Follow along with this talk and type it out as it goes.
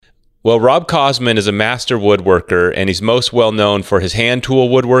Well, Rob Cosman is a master woodworker, and he's most well known for his hand tool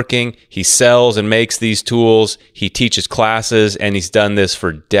woodworking. He sells and makes these tools. He teaches classes, and he's done this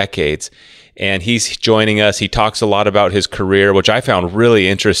for decades. And he's joining us. He talks a lot about his career, which I found really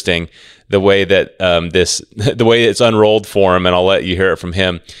interesting, the way that the way it's unrolled for him, and I'll let you hear it from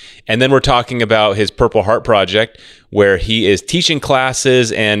him. And then we're talking about his Purple Heart Project, where he is teaching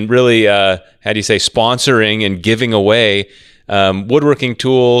classes and really, sponsoring and giving away woodworking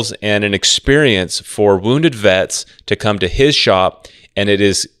tools and an experience for wounded vets to come to his shop, and it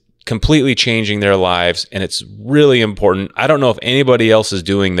is completely changing their lives, and it's really important. I don't know if anybody else is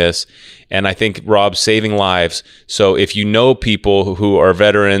doing this, and I think Rob's saving lives. So if you know people who are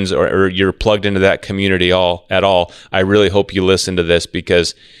veterans or you're plugged into that community at all, I really hope you listen to this,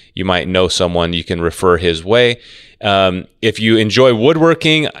 because you might know someone you can refer his way. If you enjoy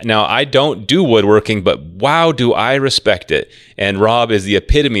woodworking, now I don't do woodworking, but wow, do I respect it. And Rob is the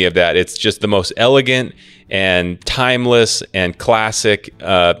epitome of that. It's just the most elegant and timeless and classic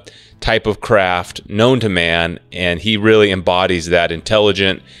type of craft known to man. And he really embodies that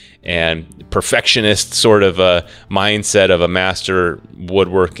intelligent and perfectionist sort of mindset of a master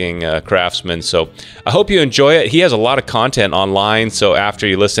woodworking craftsman. So I hope you enjoy it. He has a lot of content online, so after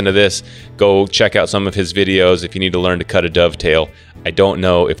you listen to this, go check out some of his videos if you need to learn to cut a dovetail. I don't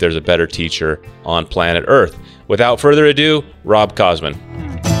know if there's a better teacher on planet Earth. Without further ado, Rob Cosman.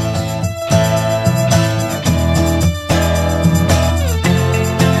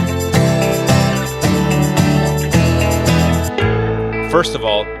 First of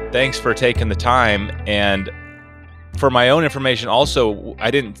all, thanks for taking the time. And for my own information, also,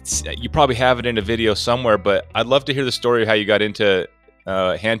 you probably have it in a video somewhere, but I'd love to hear the story of how you got into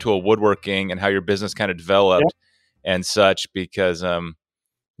hand tool woodworking and how your business kind of developed and such, because, like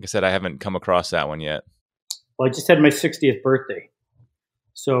I said, I haven't come across that one yet. Well, I just had my 60th birthday.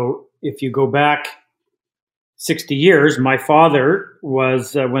 So if you go back 60 years, my father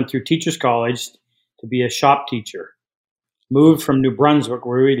went through teacher's college to be a shop teacher. Moved from New Brunswick,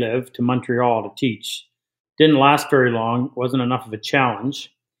 where we live, to Montreal to teach. Didn't last very long. Wasn't enough of a challenge.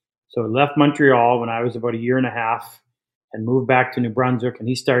 So I left Montreal when I was about a year and a half and moved back to New Brunswick. And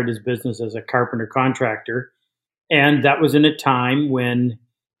he started his business as a carpenter contractor. And that was in a time when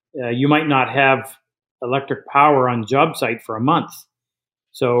you might not have electric power on job site for a month.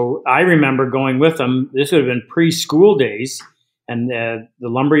 So I remember going with him. This would have been pre-school days. And the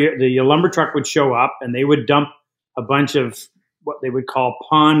lumber truck would show up, and they would dump a bunch of what they would call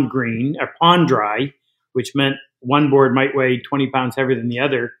pond green or pond dry, which meant one board might weigh 20 pounds heavier than the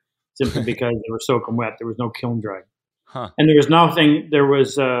other, simply because they were soaking wet. There was no kiln dry. And there was nothing, they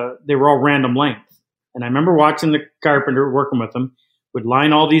were all random length. And I remember watching the carpenter working with them, would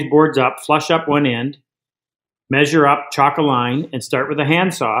line all these boards up, flush up one end, measure up, chalk a line, and start with a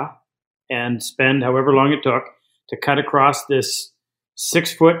handsaw and spend however long it took to cut across this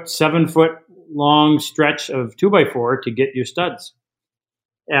 6 foot, 7 foot long stretch of 2x4 to get your studs.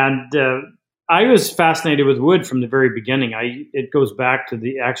 And I was fascinated with wood from the very beginning. It goes back to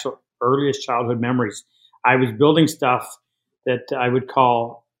the actual earliest childhood memories. I was building stuff that I would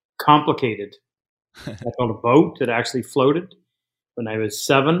call complicated. I built a boat that actually floated. When I was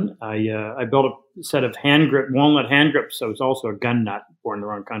 7, I built a set of walnut hand grips. I was also a gun nut, born in the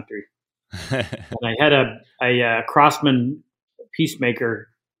wrong country. And I had a Crosman Peacemaker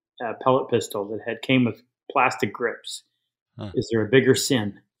pellet pistol that came with plastic grips. Is there a bigger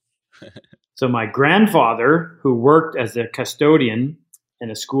sin? So my grandfather, who worked as a custodian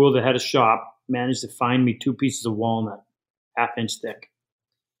in a school that had a shop, managed to find me 2 pieces of walnut, 1/2 inch thick.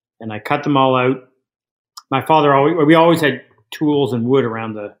 And I cut them all out. My father we always had tools and wood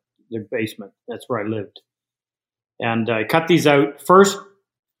around the basement. That's where I lived. And I cut these out. First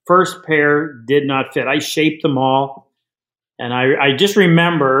pair did not fit. I shaped them all. And I just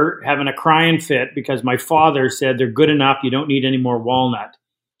remember having a crying fit because my father said, they're good enough. You don't need any more walnut.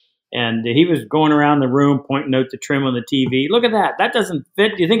 And he was going around the room pointing out the trim on the TV. Look at that. That doesn't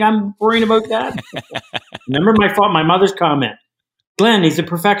fit. Do you think I'm worrying about that? Remember my mother's comment, Glenn, he's a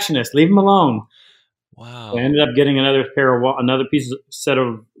perfectionist. Leave him alone. Wow. So I ended up getting another set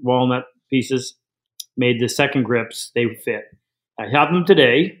of walnut pieces, made the second grips. They fit. I have them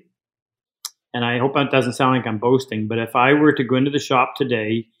today. And I hope that doesn't sound like I'm boasting, but if I were to go into the shop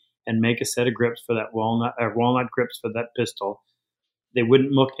today and make a set of grips for that walnut grips for that pistol, they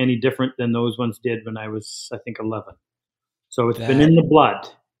wouldn't look any different than those ones did when I was, I think, 11. So it's been in the blood.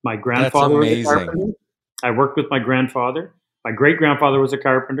 My grandfather was a carpenter. I worked with my grandfather. My great-grandfather was a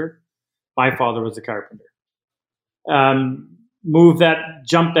carpenter. My father was a carpenter.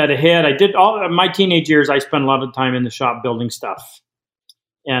 Jumped that ahead. I did all my teenage years. I spent a lot of time in the shop building stuff.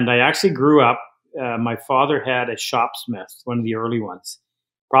 And I actually grew up. My father had a shopsmith, one of the early ones,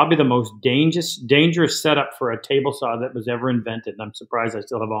 probably the most dangerous setup for a table saw that was ever invented. And I'm surprised I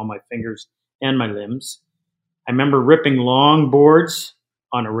still have all my fingers and my limbs. I remember ripping long boards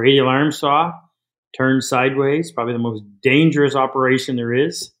on a radial arm saw, turned sideways, probably the most dangerous operation there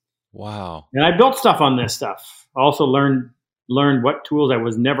is. Wow. And I built stuff on this stuff. Also learned what tools I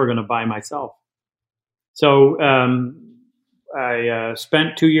was never going to buy myself. So I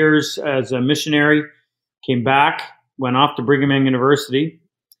spent 2 years as a missionary, came back, went off to Brigham Young University.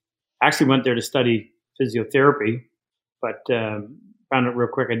 Actually went there to study physiotherapy, but found out real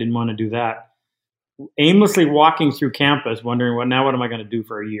quick I didn't want to do that. Aimlessly walking through campus, wondering what am I going to do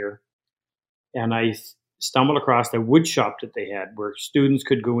for a year? And I stumbled across the wood shop that they had where students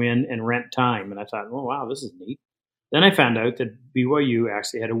could go in and rent time. And I thought, oh, wow, this is neat. Then I found out that BYU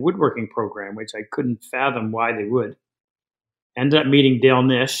actually had a woodworking program, which I couldn't fathom why they would. Ended up meeting Dale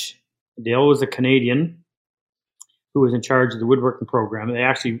Nish. Dale was a Canadian who was in charge of the woodworking program. And they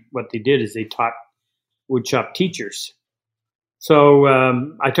actually, what they did is they taught woodshop teachers. So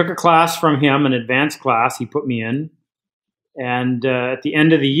I took a class from him, an advanced class. He put me in. And at the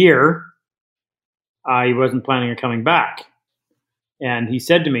end of the year, I wasn't planning on coming back. And he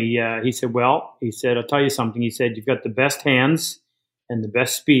said to me, he said, I'll tell you something. He said, you've got the best hands and the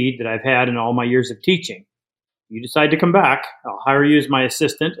best speed that I've had in all my years of teaching. You decide to come back, I'll hire you as my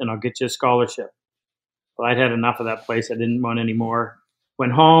assistant and I'll get you a scholarship. Well, I'd had enough of that place. I didn't want any more.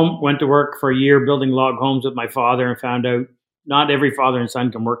 Went home, went to work for a year building log homes with my father and found out not every father and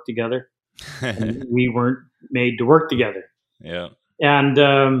son can work together. And we weren't made to work together. Yeah. And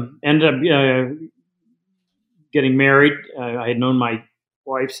ended up getting married. I had known my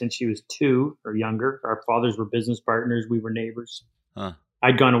wife since she was 2 or younger. Our fathers were business partners. We were neighbors. Huh.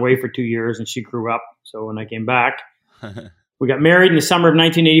 I'd gone away for 2 years and she grew up. So when I came back, we got married in the summer of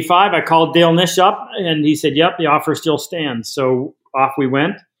 1985. I called Dale Nish up and he said, yep, the offer still stands. So off we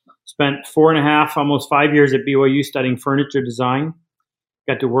went. Spent 4.5, almost 5 years at BYU studying furniture design.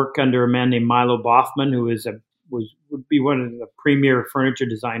 Got to work under a man named Milo Boffman, who would be one of the premier furniture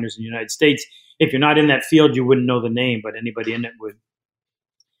designers in the United States. If you're not in that field, you wouldn't know the name, but anybody in it would.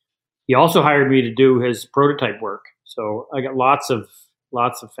 He also hired me to do his prototype work. So I got lots of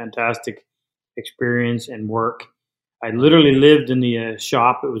fantastic experience and work. I literally lived in the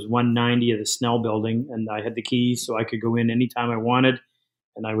shop. It was 190 of the Snell building, and I had the keys so I could go in anytime I wanted,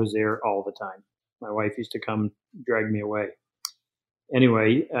 and I was there all the time. My wife used to come drag me away.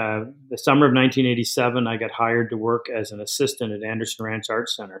 Anyway, the summer of 1987, I got hired to work as an assistant at Anderson Ranch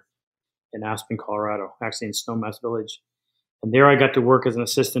Arts Center in Aspen, Colorado, actually in Snowmass Village. And there I got to work as an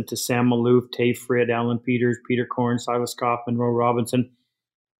assistant to Sam Maloof, Tay Frid, Alan Peters, Peter Korn, Silas Kaufman, Roe Robinson.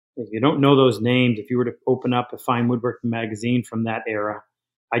 If you don't know those names, if you were to open up a Fine Woodworking magazine from that era,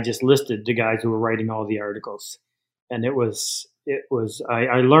 I just listed the guys who were writing all the articles. And I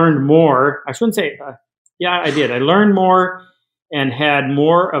learned more. I shouldn't say, I did. I learned more and had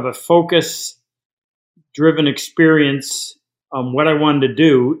more of a focus-driven experience on what I wanted to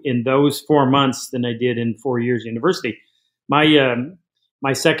do in those 4 months than I did in 4 years at university.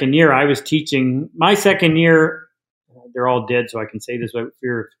 My second year, I was teaching. My second year, they're all dead, so I can say this without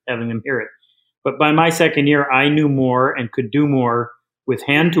fear of having them hear it. But by my second year, I knew more and could do more with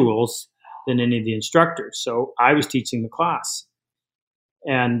hand tools than any of the instructors. So I was teaching the class.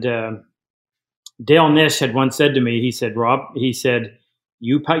 And Dale Nish had once said to me, he said, Rob, you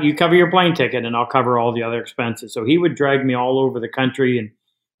cover your plane ticket and I'll cover all the other expenses. So he would drag me all over the country and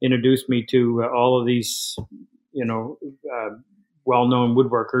introduce me to all of these, well-known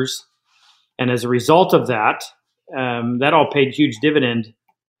woodworkers. And as a result of that, that all paid huge dividend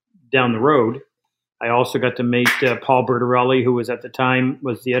down the road. I also got to meet Paul Bertorelli, who was at the time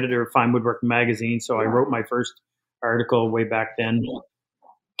was the editor of Fine Woodworking magazine. So I wrote my first article way back then.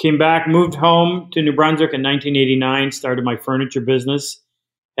 Came back, moved home to New Brunswick in 1989, started my furniture business.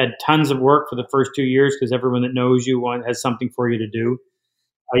 Had tons of work for the first 2 years because everyone that knows you has something for you to do.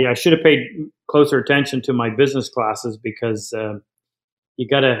 I should have paid closer attention to my business classes because you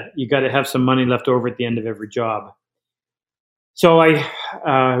gotta have some money left over at the end of every job. So I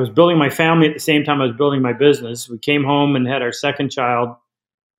was building my family at the same time I was building my business. We came home and had our second child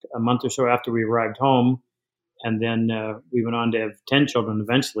a month or so after we arrived home. And then we went on to have 10 children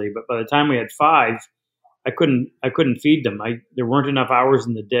eventually. But by the time we had 5, I couldn't feed them. There weren't enough hours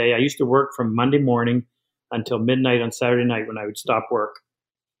in the day. I used to work from Monday morning until midnight on Saturday night when I would stop work.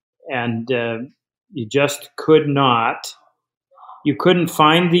 And you just could not. You couldn't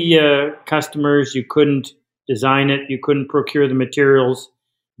find the customers. You couldn't design it. You couldn't procure the materials,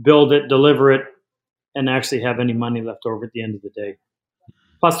 build it, deliver it, and actually have any money left over at the end of the day.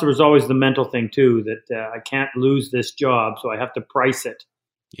 Plus, there was always the mental thing too that I can't lose this job, so I have to price it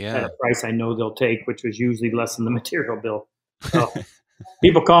at a price I know they'll take, which was usually less than the material bill. So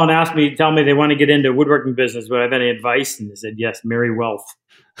people call and ask me, tell me they want to get into woodworking business. Would I have any advice? And they said, yes, marry wealth.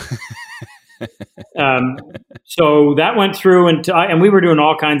 So that went through, and we were doing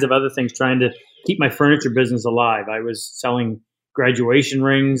all kinds of other things, trying to keep my furniture business alive. I was selling graduation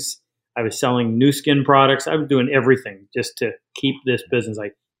rings. I was selling new skin products. I was doing everything just to keep this business.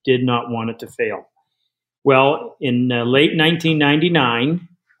 I did not want it to fail. Well, in late 1999,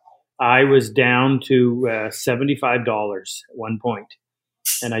 I was down to $75 at one point.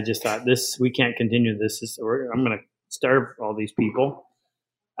 And I just thought, we can't continue this. I'm going to starve all these people.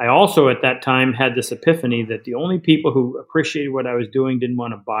 I also, at that time, had this epiphany that the only people who appreciated what I was doing didn't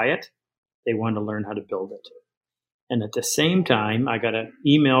want to buy it. They wanted to learn how to build it. And at the same time, I got an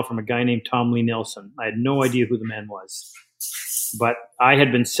email from a guy named Tom Lee Nielsen. I had no idea who the man was. But I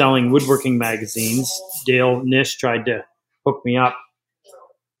had been selling woodworking magazines. Dale Nish tried to hook me up,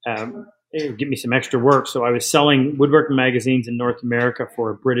 give me some extra work. So I was selling woodworking magazines in North America for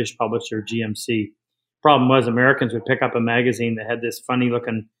a British publisher, GMC. Problem was, Americans would pick up a magazine that had this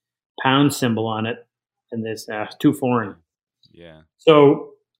funny-looking pound symbol on it, and this too foreign. Yeah. So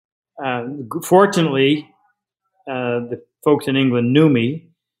fortunately, the folks in England knew me.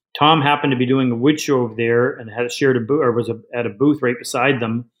 Tom happened to be doing a wood show over there and had shared a booth, or was at a booth right beside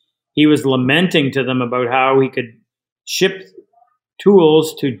them. He was lamenting to them about how he could ship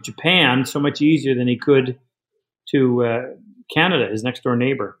tools to Japan so much easier than he could to Canada, his next door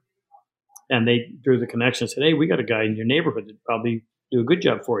neighbor. And they drew the connection and said, hey, we got a guy in your neighborhood that probably do a good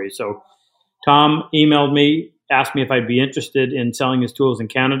job for you. So Tom emailed me, asked me if I'd be interested in selling his tools in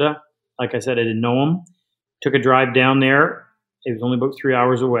Canada. Like I said, I didn't know him. Took a drive down there. It was only about 3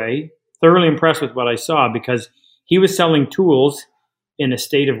 hours away. Thoroughly impressed with what I saw because he was selling tools in a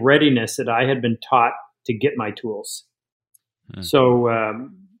state of readiness that I had been taught to get my tools. Hmm. So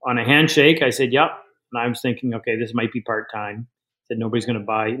on a handshake, I said, yep. And I was thinking, okay, this might be part-time. That nobody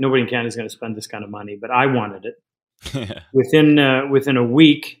in Canada is going to spend this kind of money, but I wanted it. Within a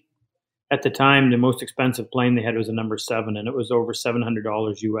week, at the time, the most expensive plane they had was a number 7, and it was over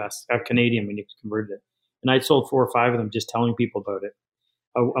 $700 US, Canadian when you converted it. And I'd sold 4 or 5 of them just telling people about it.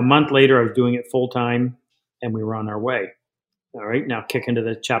 A month later, I was doing it full time, and we were on our way. All right, now kick into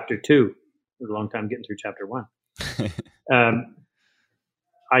the chapter 2. It was a long time getting through chapter 1.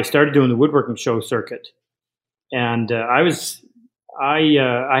 I started doing the woodworking show circuit, and I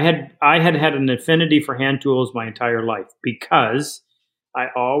had an affinity for hand tools my entire life because I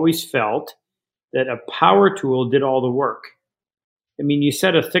always felt that a power tool did all the work. I mean, you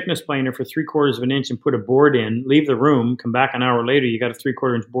set a thickness planer for 3/4 of an inch and put a board in, leave the room, come back an hour later, you got a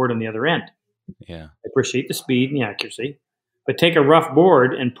 3/4 inch board on the other end. Yeah. I appreciate the speed and the accuracy, but take a rough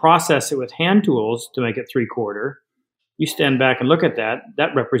board and process it with hand tools to make it 3/4. You stand back and look at that.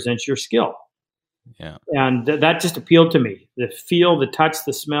 That represents your skill. Yeah. And that just appealed to me. The feel, the touch,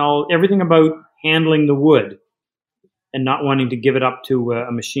 the smell, everything about handling the wood and not wanting to give it up to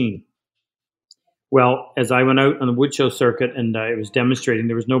a machine. Well, as I went out on the wood show circuit and I was demonstrating,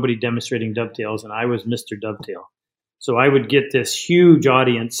 there was nobody demonstrating dovetails, and I was Mr. Dovetail. So I would get this huge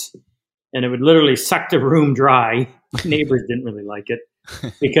audience, and it would literally suck the room dry. Neighbors didn't really like it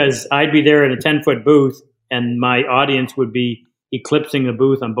because I'd be there in a 10-foot booth, and my audience would be eclipsing the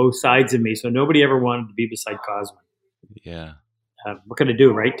booth on both sides of me. So nobody ever wanted to be beside Cosmo. Yeah. What could I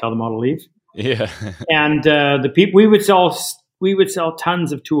do, right? Tell them all to leave? Yeah. And the people, we would sell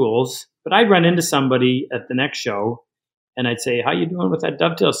tons of tools, but I'd run into somebody at the next show and I'd say, how you doing with that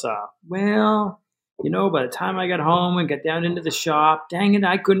dovetail saw? Well, by the time I got home and got down into the shop, dang it,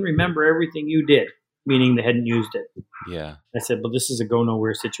 I couldn't remember everything you did, meaning they hadn't used it. Yeah. I said, well, this is a go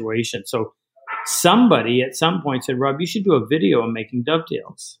nowhere situation. So somebody at some point said, Rob, you should do a video on making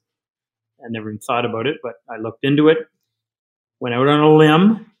dovetails. I never even thought about it, but I looked into it, went out on a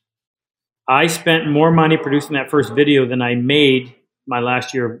limb. I spent more money producing that first video than I made my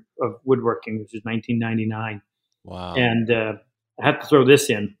last year of woodworking, which is 1999. Wow. And I have to throw this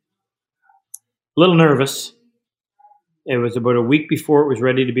in. A little nervous. It was about a week before it was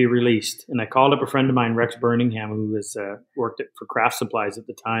ready to be released. And I called up a friend of mine, Rex Birmingham, who was worked for Craft Supplies at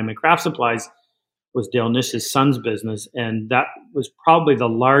the time. And Craft Supplies was Dale Nish's son's business. And that was probably the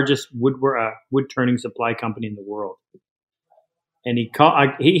largest wood turning supply company in the world. And he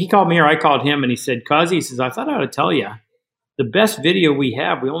called me, or I called him, and he said, Cosy, he says, I thought I ought to tell you, the best video we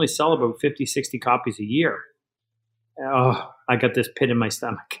have, we only sell about 50, 60 copies a year. Oh, I got this pit in my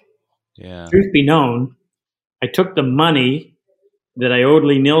stomach. Yeah. Truth be known, I took the money that I owed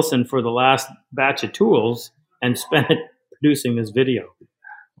Lee Nielsen for the last batch of tools and spent it producing this video.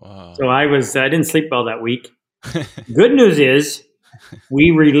 Wow. So I didn't sleep well that week. Good news is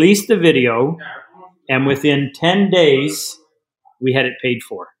we released the video, and within 10 days, we had it paid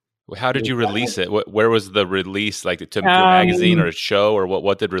for. How did you release it? Where was the release? Like to a Um, magazine or a show, or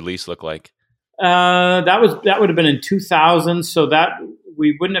what did release look like? that would have been in 2000, so that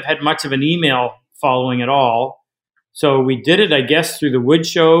we wouldn't have had much of an email following at all. So we did it, I guess, through the wood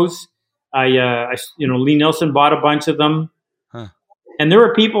shows. Lee Nielsen bought a bunch of them. Huh. And there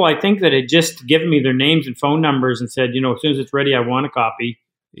were people, I think, that had just given me their names and phone numbers and said, as soon as it's ready, I want a copy.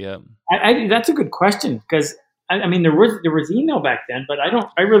 Yeah. That's a good question, because I mean, there was email back then, but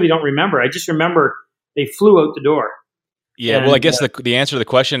I really don't remember. I just remember they flew out the door. Yeah. And, well, I guess the answer to the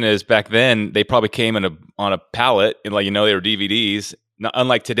question is back then they probably came on a pallet, and they were DVDs. Not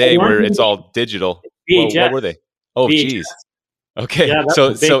unlike today where it's all digital. VHS. What were they? Oh, VHS. geez. Okay. Yeah,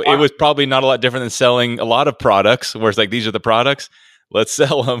 so it was probably not a lot different than selling a lot of products, where it's like, these are the products, let's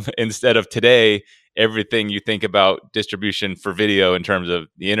sell them, instead of today, everything you think about distribution for video in terms of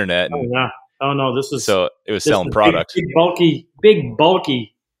the internet. Oh, yeah. Oh, no, it was selling products. Big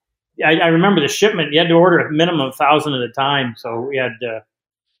bulky. I remember the shipment. You had to order a minimum of 1,000 at a time. So we had,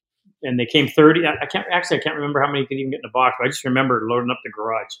 and they came 30. I can't remember how many you could even get in a box, but I just remember loading up the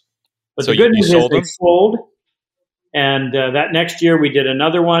garage. But so the good news is they sold. And that next year we did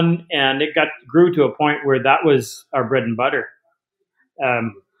another one, and it grew to a point where that was our bread and butter.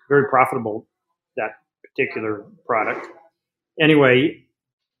 Very profitable, that particular product. Anyway,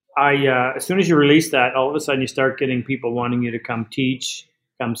 as soon as you release that, all of a sudden you start getting people wanting you to come teach,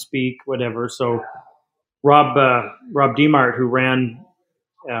 come speak, whatever. So Rob Demart, who ran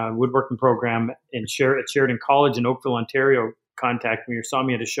a woodworking program at Sheridan College in Oakville, Ontario, contacted me or saw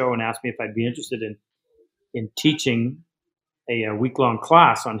me at a show and asked me if I'd be interested in teaching a week-long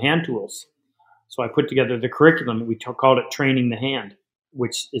class on hand tools. So I put together the curriculum. We called it Training the Hand,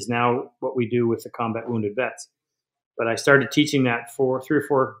 which is now what we do with the combat wounded vets. But I started teaching that 3 or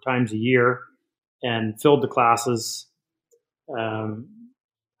 4 times a year and filled the classes.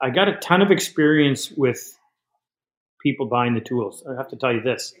 I got a ton of experience with people buying the tools. I have to tell you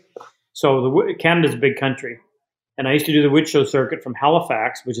this. So Canada's a big country. And I used to do the wood show circuit from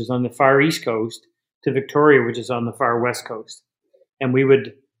Halifax, which is on the far east coast, to Victoria, which is on the far west coast. And we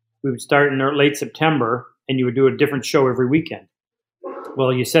would start in late September, and you would do a different show every weekend.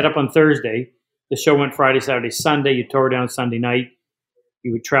 Well, you set up on Thursday. The show went Friday, Saturday, Sunday. You tore down Sunday night.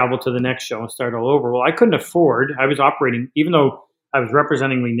 You would travel to the next show and start all over. Well, I couldn't afford. I was operating, even though I was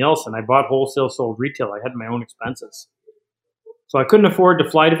representing Lee Nielsen. I bought wholesale, sold retail. I had my own expenses. So I couldn't afford to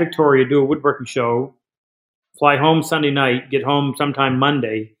fly to Victoria, do a woodworking show, fly home Sunday night, get home sometime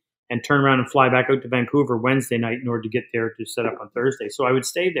Monday, and turn around and fly back out to Vancouver Wednesday night in order to get there to set up on Thursday. So I would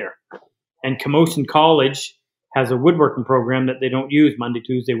stay there. And Camosun College has a woodworking program that they don't use Monday,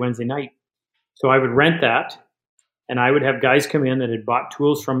 Tuesday, Wednesday night. So I would rent that, and I would have guys come in that had bought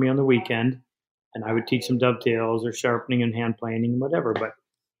tools from me on the weekend, and I would teach them dovetails or sharpening and hand planing and whatever. But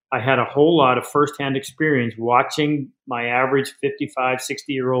I had a whole lot of firsthand experience watching my average 55,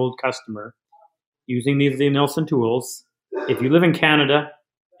 60-year-old customer using these Lee Nielsen tools. If you live in Canada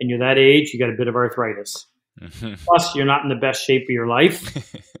and you're that age, you got a bit of arthritis. Plus, you're not in the best shape of your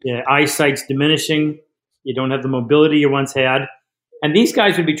life. Your eyesight's diminishing. You don't have the mobility you once had. And these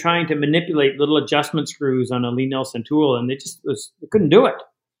guys would be trying to manipulate little adjustment screws on a Lee Nielsen tool, and they couldn't do it.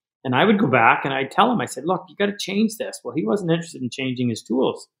 And I would go back and I'd tell them, I said, look, you got to change this. Well, he wasn't interested in changing his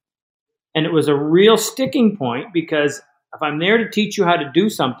tools. And it was a real sticking point, because if I'm there to teach you how to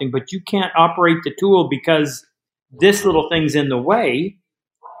do something, but you can't operate the tool because this little thing's in the way.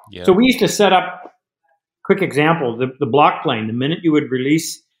 Yep. So we used to set up, quick example, the block plane. The minute you would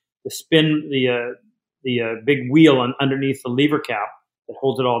release the big wheel underneath the lever cap that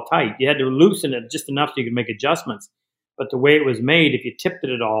holds it all tight, you had to loosen it just enough so you could make adjustments. But the way it was made, if you tipped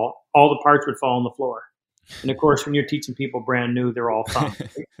it at all the parts would fall on the floor. And of course, when you're teaching people brand new, they're all thumbs.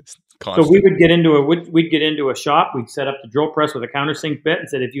 So we'd get into a shop. We'd set up the drill press with a countersink bit and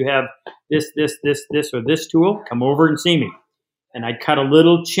said, if you have this, or this tool, come over and see me. And I'd cut a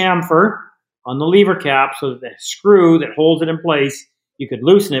little chamfer on the lever cap so that the screw that holds it in place, you could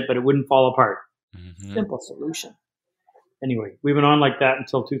loosen it, but it wouldn't fall apart. Mm-hmm. Simple solution. Anyway, we went on like that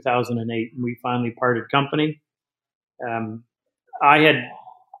until 2008, and we finally parted company.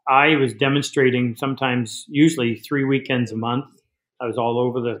 I was demonstrating usually 3 weekends a month. I was all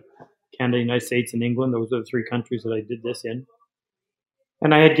over the Canada, United States, and England. Those are the 3 countries that I did this in.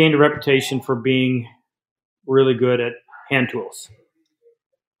 And I had gained a reputation for being really good at hand tools.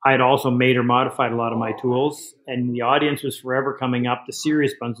 I had also made or modified a lot of my tools, and the audience was forever coming up, the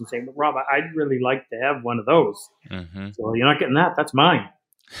serious ones, and saying, "But Rob, I'd really like to have one of those." Mm-hmm. So you're not getting that. That's mine.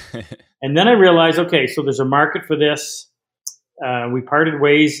 And then I realized, okay, so there's a market for this. We parted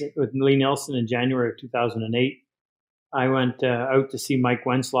ways with Lee Nelson in January of 2008. I went out to see Mike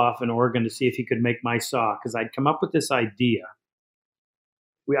Wensloff in Oregon to see if he could make my saw, because I'd come up with this idea.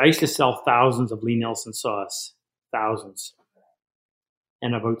 I used to sell thousands of Lee Nelson saws, thousands.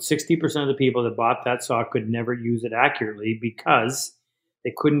 And about 60% of the people that bought that saw could never use it accurately because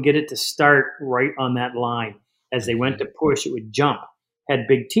they couldn't get it to start right on that line. As they went to push, it would jump. Had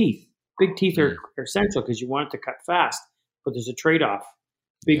big teeth. Big teeth are essential because you want it to cut fast, but there's a trade-off.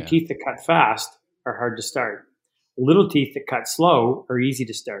 Big teeth that cut fast are hard to start. Little teeth that cut slow are easy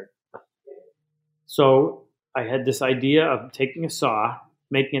to start. So I had this idea of taking a saw,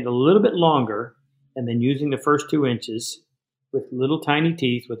 making it a little bit longer, and then using the first 2 inches with little tiny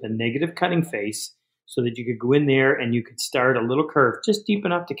teeth with a negative cutting face so that you could go in there and you could start a little curve just deep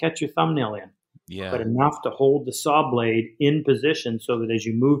enough to catch your thumbnail in, but enough to hold the saw blade in position so that as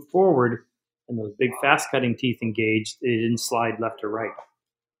you moved forward and those big fast cutting teeth engaged, it didn't slide left or right.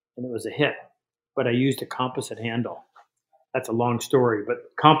 And it was a hit. But I used a composite handle. That's a long story, but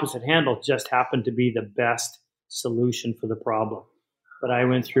composite handle just happened to be the best solution for the problem. But I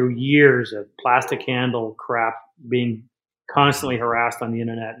went through years of plastic handle crap, being constantly harassed on the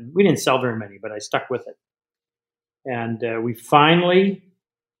internet. And we didn't sell very many, but I stuck with it. And we finally,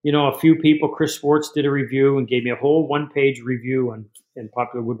 a few people, Chris Schwartz did a review and gave me a whole 1-page review in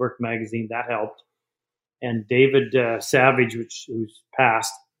Popular Woodwork magazine. That helped. And David Savage, who's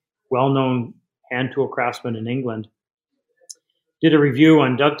passed, well-known hand tool craftsman in England, did a review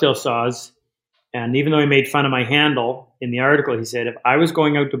on dovetail saws. And even though he made fun of my handle in the article, he said, if I was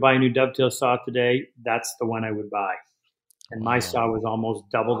going out to buy a new dovetail saw today, that's the one I would buy. And my saw was almost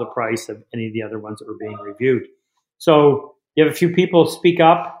double the price of any of the other ones that were being reviewed. So you have a few people speak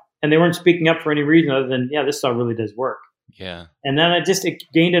up, and they weren't speaking up for any reason other than, this saw really does work. Yeah. And then it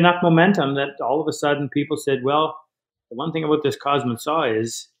gained enough momentum that all of a sudden people said, well, the one thing about this Cosman saw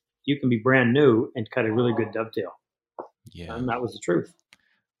is you can be brand new and cut a really good dovetail. Yeah. And that was the truth.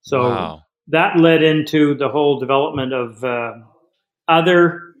 So that led into the whole development of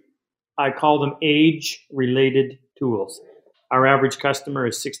other, I call them age-related tools. Our average customer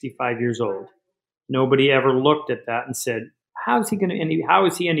is 65 years old. Nobody ever looked at that and said, how is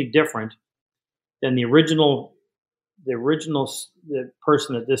he any different than the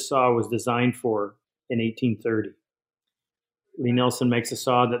person that this saw was designed for in 1830? Lee Nelson makes a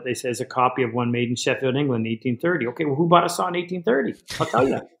saw that they say is a copy of one made in Sheffield, England in 1830. Okay, well, who bought a saw in 1830? I'll tell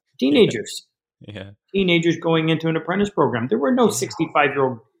you, teenagers. Teenagers going into an apprentice program. There were no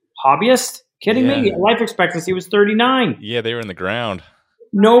 65-year-old hobbyists. Kidding me? Life expectancy was 39. Yeah, they were in the ground.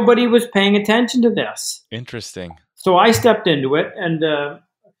 Nobody was paying attention to this. Interesting. So I stepped into it, and I'll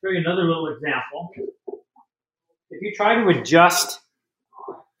show you another little example. If you try to adjust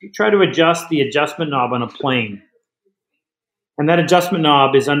the adjustment knob on a plane, and that adjustment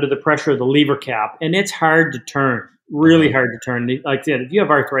knob is under the pressure of the lever cap, and it's hard to turn, really hard to turn. Like I said, if you have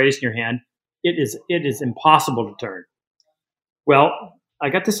arthritis in your hand, it is impossible to turn. Well, I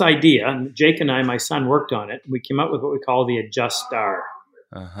got this idea, and Jake and I, my son, worked on it. We came up with what we call the Adjust Star.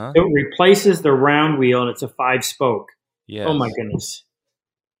 It replaces the round wheel, and it's a 5-spoke. Yes. Oh my goodness!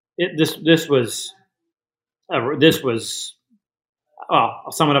 This was.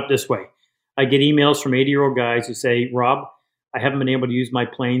 I'll sum it up this way: I get emails from 80-year-old guys who say, "Rob, I haven't been able to use my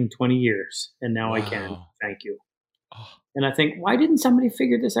plane in 20 years, and now I can. Thank you." And I think, why didn't somebody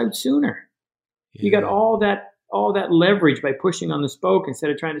figure this out sooner? You got all that leverage by pushing on the spoke instead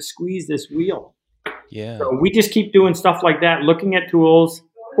of trying to squeeze this wheel. Yeah. So we just keep doing stuff like that, looking at tools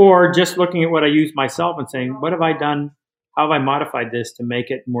or just looking at what I use myself and saying, what have I done? How have I modified this to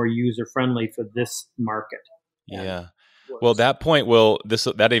make it more user-friendly for this market? Yeah. Well, that point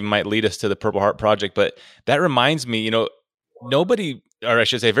that even might lead us to the Purple Heart Project, but that reminds me, nobody, or I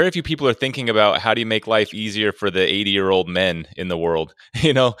should say, very few people are thinking about how do you make life easier for the 80-year-old men in the world.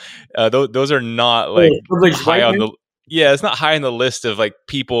 Those are not like high on the. Yeah, it's not high on the list of like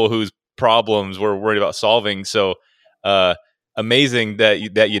people whose problems we're worried about solving. So amazing that you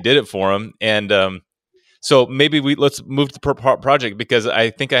did it for them. And so maybe let's move to the Purple Heart Project, because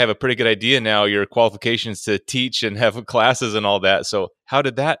I think I have a pretty good idea now, your qualifications to teach and have classes and all that. So how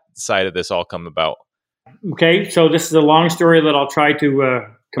did that side of this all come about? Okay, so this is a long story that I'll try to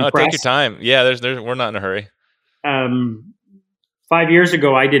compress. Take your time. Yeah, we're not in a hurry. 5 years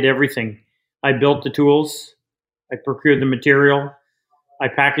ago, I did everything. I built the tools. I procured the material. I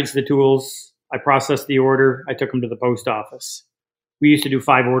packaged the tools. I processed the order. I took them to the post office. We used to do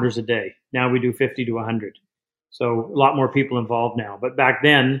 5 orders a day. Now we do 50 to 100. So a lot more people involved now. But back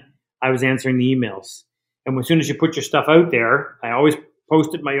then, I was answering the emails. And as soon as you put your stuff out there, I always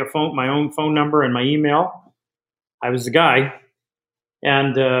posted my own phone number and my email. I was the guy.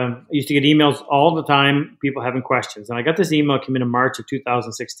 And I used to get emails all the time, people having questions. And I got this email came in March of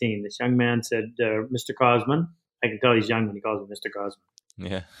 2016. This young man said, Mr. Cosman, I can tell he's young when he calls me Mr.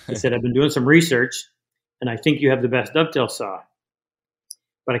 Cosman. Yeah. He said, I've been doing some research, and I think you have the best dovetail saw.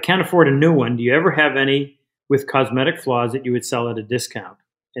 But I can't afford a new one. Do you ever have any with cosmetic flaws that you would sell at a discount?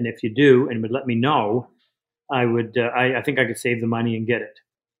 And if you do, and would let me know, I would. I think I could save the money and get it.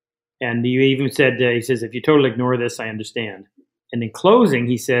 And he even said, he says, if you totally ignore this, I understand. And in closing,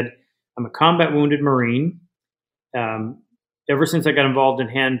 he said, I'm a combat wounded Marine. Ever since I got involved in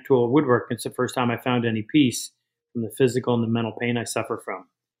hand tool woodwork, it's the first time I found any peace from the physical and the mental pain I suffer from.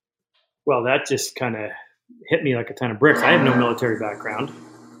 Well, that just kind of hit me like a ton of bricks. I have no military background,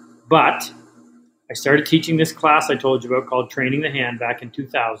 but I started teaching this class I told you about called Training the Hand back in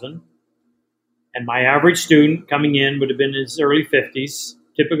 2000. And my average student coming in would have been in his early 50s,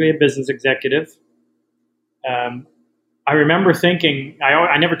 typically a business executive. I remember thinking,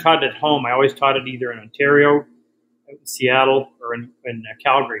 I never taught it at home. I always taught it either in Ontario, Seattle, or in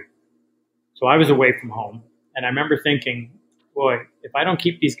Calgary. So I was away from home. And I remember thinking, boy, if I don't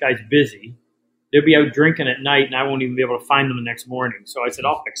keep these guys busy, they'll be out drinking at night and I won't even be able to find them the next morning. So I said,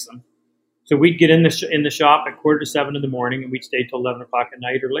 I'll fix them. So we'd get in the shop at 6:45 in the morning and we'd stay till 11 o'clock at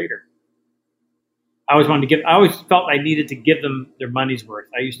night or later. I always felt I needed to give them their money's worth.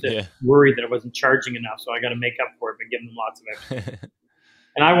 I used to worry that I wasn't charging enough, so I got to make up for it by giving them lots of extra.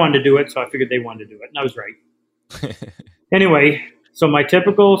 And I wanted to do it, so I figured they wanted to do it, and I was right. Anyway, so my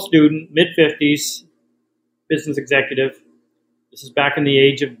typical student, mid-50s, business executive, this is back in the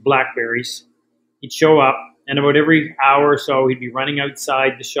age of BlackBerries. He'd show up, and about every hour or so, he'd be running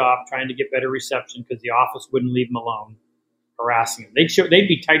outside the shop trying to get better reception because the office wouldn't leave him alone. Harassing them. They'd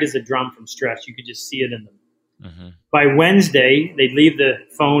be tight as a drum from stress. You could just see it in them. Mm-hmm. By Wednesday, they'd leave the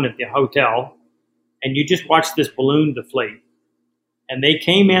phone at the hotel, and you just watch this balloon deflate. And they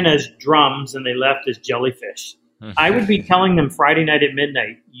came in as drums, and they left as jellyfish. Mm-hmm. I would be telling them Friday night at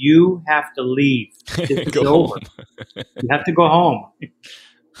midnight, you have to leave. This is over. You have to go home.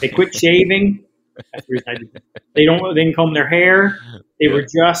 They quit shaving. They didn't comb their hair. They were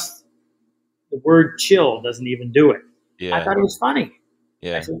just, the word chill doesn't even do it. Yeah. I thought it was funny.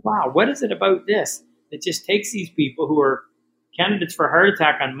 Yeah. I said, wow, what is it about this that just takes these people who are candidates for a heart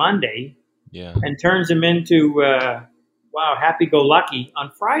attack on Monday and turns them into, wow, happy-go-lucky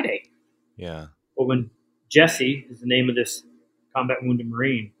on Friday? Yeah. Well, when Jesse is the name of this combat wounded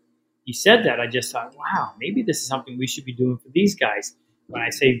Marine, he said that, I just thought, wow, maybe this is something we should be doing for these guys. When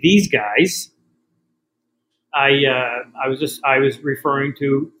I say these guys, I was referring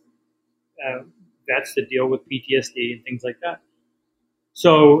to vets that deal with PTSD and things like that.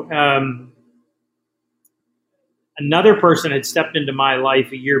 So another person had stepped into my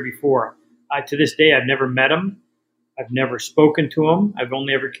life a year before. To this day, I've never met him. I've never spoken to him. I've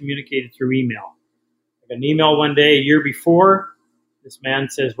only ever communicated through email. I got an email one day a year before. This man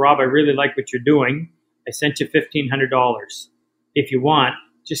says, Rob, I really like what you're doing. I sent you $1,500. If you want,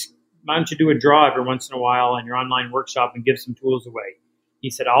 just why don't you do a draw every once in a while on your online workshop and give some tools away? He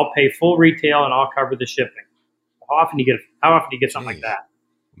said, I'll pay full retail and I'll cover the shipping. How often do you get something like that?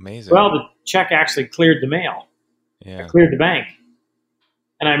 Amazing. Well, the check actually cleared the mail. Yeah. It cleared the bank.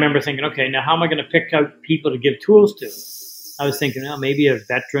 And I remember thinking, okay, now how am I going to pick out people to give tools to? I was thinking, well, maybe a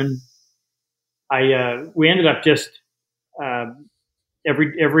veteran. We ended up just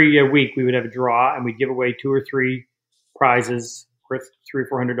every week we would have a draw and we'd give away 2 or 3 prizes worth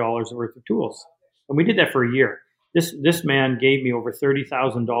 $300 or $400 worth of tools. And we did that for a year. This man gave me over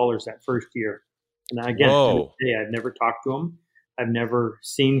 $30,000 that first year. And again, to this day, I've never talked to him. I've never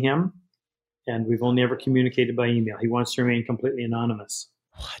seen him. And we've only ever communicated by email. He wants to remain completely anonymous.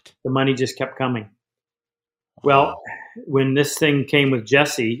 What? The money just kept coming. Well, when this thing came with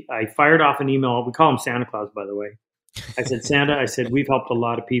Jesse, I fired off an email. We call him Santa Claus, by the way. I said, Santa, we've helped a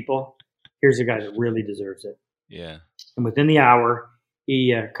lot of people. Here's a guy that really deserves it. Yeah. And within the hour,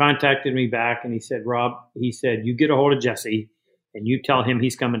 he contacted me back and he said, Rob, you get a hold of Jesse and you tell him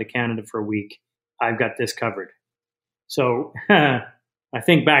he's coming to Canada for a week. I've got this covered. So I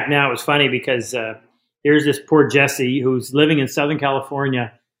think back now it was funny because here's this poor Jesse who's living in Southern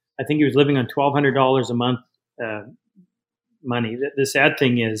California. I think he was living on $1,200 a month money. The sad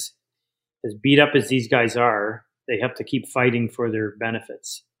thing is, as beat up as these guys are, they have to keep fighting for their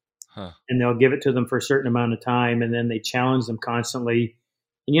benefits. Huh. And they'll give it to them for a certain amount of time, and then they challenge them constantly.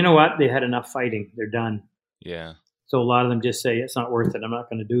 And you know what? They had enough fighting. They're done. Yeah. So a lot of them just say, it's not worth it. I'm not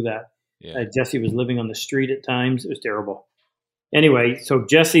going to do that. Yeah. Jesse was living on the street at times. It was terrible. Anyway, so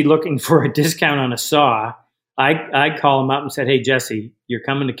Jesse looking for a discount on a saw. I call him up and said, "Hey, Jesse, you're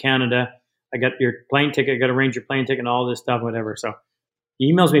coming to Canada. I got your plane ticket. I got to arrange your plane ticket and all this stuff, whatever." So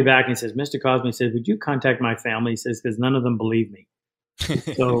he emails me back and he says, "Mr. Cosme," he says, "would you contact my family?" He says, "because none of them believe me."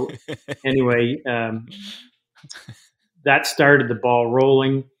 So anyway, that started the ball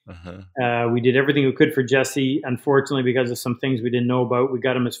rolling. We did everything we could for Jesse. Unfortunately, because of some things we didn't know about, we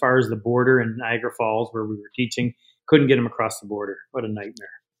got him as far as the border in Niagara Falls where we were teaching. Couldn't get him across the border. What a nightmare.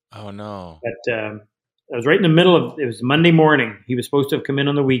 Oh, no. But I was right in the middle of, it was Monday morning. He was supposed to have come in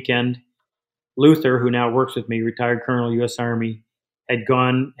on the weekend. Luther, who now works with me, retired Colonel, U.S. Army, had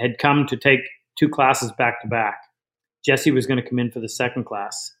come to take 2 classes back to back. Jesse was going to come in for the second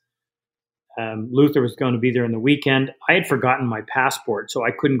class. Luther was going to be there on the weekend. I had forgotten my passport, so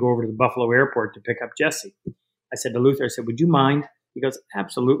I couldn't go over to the Buffalo airport to pick up Jesse. I said to Luther, I said, "Would you mind?" He goes,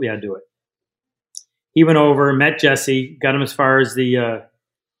 "Absolutely, I'll do it." He went over, met Jesse, got him as far as the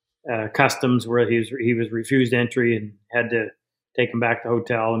customs where he was refused entry and had to take him back to the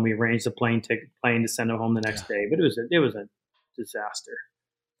hotel, and we arranged a plane to send him home the next day. But it was a disaster.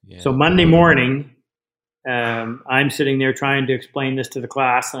 Yeah. So Monday morning, I'm sitting there trying to explain this to the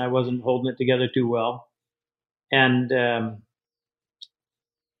class, and I wasn't holding it together too well. And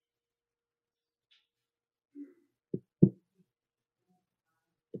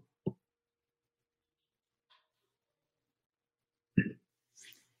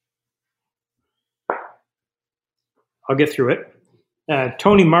I'll get through it.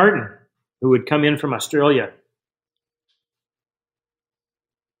 Tony Martin, who had come in from Australia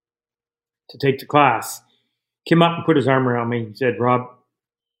to take the class, came up and put his arm around me and said, "Rob,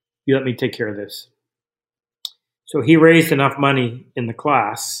 you let me take care of this." So he raised enough money in the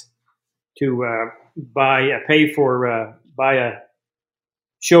class to buy a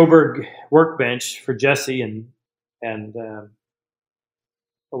Schoberg workbench for Jesse, and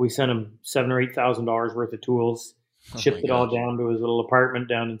we sent him $7,000 or $8,000 worth of tools, shipped it all down to his little apartment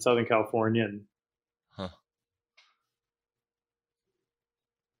down in Southern California, and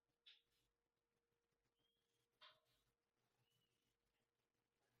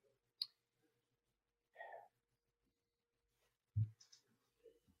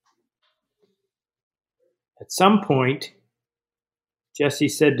at some point, Jesse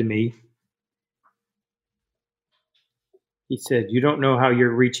said to me, he said, "You don't know how your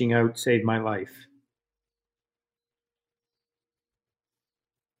reaching out saved my life."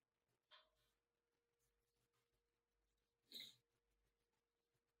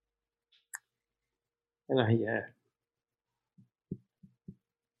 And I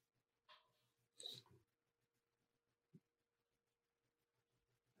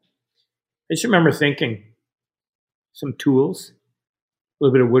just remember thinking, some tools, a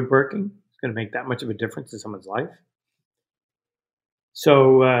little bit of woodworking, is going to make that much of a difference in someone's life.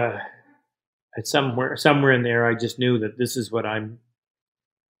 So at somewhere in there, I just knew that this is what I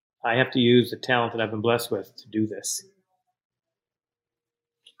have to use the talent that I've been blessed with to do this.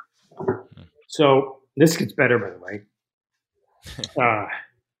 So this gets better, by the way.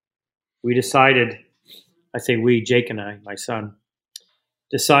 We decided, I say we, Jake and I, my son,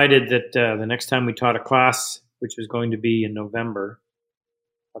 decided that the next time we taught a class, which was going to be in November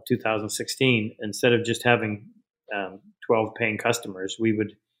of 2016, instead of just having 12 paying customers, we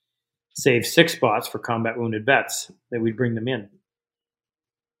would save 6 spots for combat wounded vets, that we'd bring them in.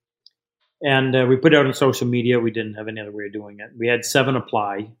 And we put it out on social media. We didn't have any other way of doing it. We had 7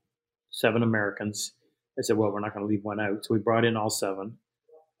 apply, 7 Americans. I said, well, we're not going to leave one out. So we brought in all 7.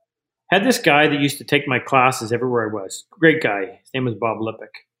 Had this guy that used to take my classes everywhere I was. Great guy. His name was Bob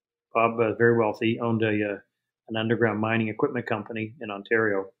Lippick. Bob, very wealthy, owned an underground mining equipment company in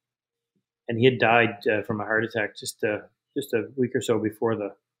Ontario. And he had died from a heart attack just a week or so before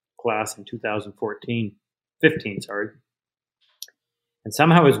the class in 15, sorry. And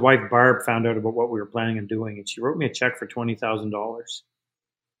somehow his wife, Barb, found out about what we were planning on doing, and she wrote me a check for $20,000.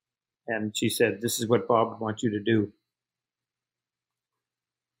 And she said, "This is what Bob would want you to do."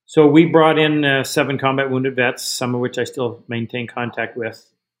 So we brought in 7 combat wounded vets, some of which I still maintain contact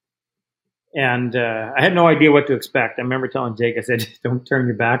with. And I had no idea what to expect. I remember telling Jake, I said, "Don't turn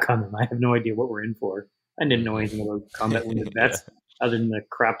your back on them. I have no idea what we're in for." I didn't know anything about combat wounded vets other than the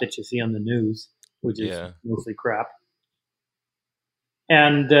crap that you see on the news, which is mostly crap.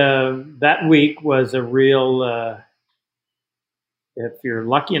 And that week was a real, if you're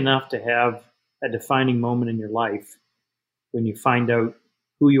lucky enough to have a defining moment in your life, when you find out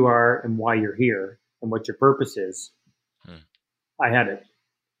who you are and why you're here and what your purpose is, I had it.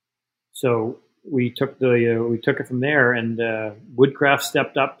 So we took it from there, and Woodcraft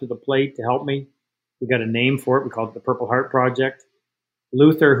stepped up to the plate to help me. We got a name for it. We called it the Purple Heart Project.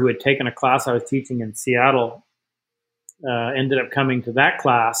 Luther, who had taken a class I was teaching in Seattle, ended up coming to that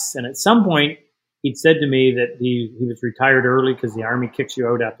class. And at some point, he'd said to me that he was retired early because the Army kicks you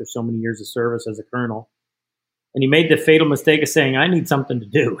out after so many years of service as a colonel. And he made the fatal mistake of saying, I need something to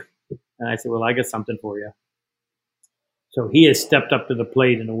do. And I said, well, I got something for you. So he has stepped up to the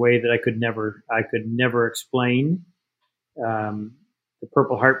plate in a way that I could never explain. The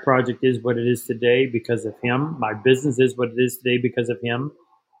Purple Heart Project is what it is today because of him. My business is what it is today because of him.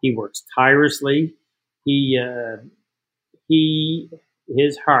 He works tirelessly. His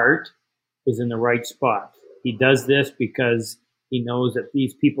heart is in the right spot. He does this because he knows that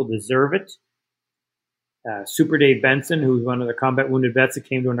these people deserve it. Super Dave Benson, who's one of the combat wounded vets that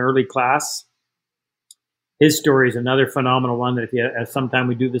came to an early class, his story is another phenomenal one that if sometime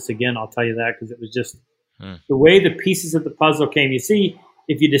we do this again, I'll tell you that, because it was just the way the pieces of the puzzle came. You see,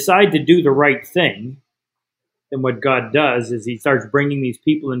 if you decide to do the right thing, then what God does is he starts bringing these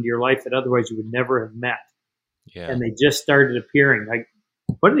people into your life that otherwise you would never have met. Yeah. And they just started appearing. Like,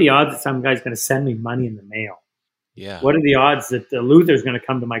 what are the odds that some guy's going to send me money in the mail? Yeah. What are the odds that Luther's going to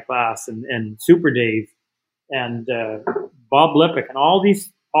come to my class and Super Dave and Bob Lippick and all of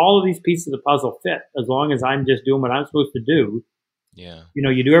these pieces of the puzzle fit as long as I'm just doing what I'm supposed to do. Yeah. You know,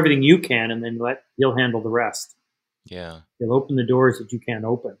 you do everything you can and then he'll handle the rest. Yeah. He'll open the doors that you can't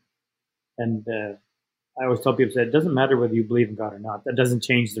open. And I always tell people that it doesn't matter whether you believe in God or not. That doesn't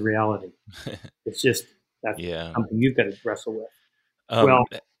change the reality. It's just that's something you've got to wrestle with.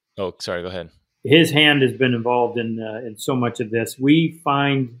 Sorry, go ahead. His hand has been involved in so much of this. We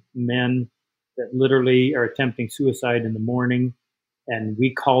find men that literally are attempting suicide in the morning, and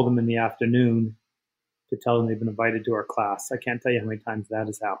we call them in the afternoon to tell them they've been invited to our class. I can't tell you how many times that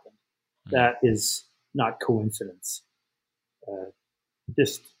has happened. That is not coincidence.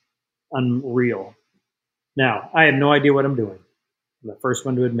 Just unreal. Now, I have no idea what I'm doing. I'm the first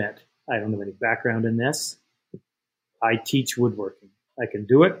one to admit I don't have any background in this. I teach woodworking. I can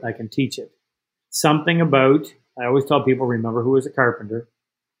do it. I can teach it. Something about, I always tell people, remember who is a carpenter.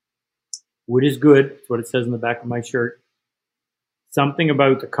 Wood is good. That's what it says in the back of my shirt. Something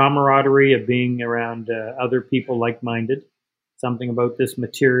about the camaraderie of being around other people like-minded. Something about this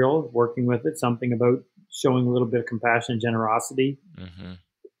material, working with it. Something about showing a little bit of compassion and generosity. Mm-hmm.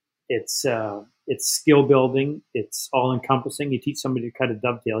 It's skill building. It's all-encompassing. You teach somebody to cut a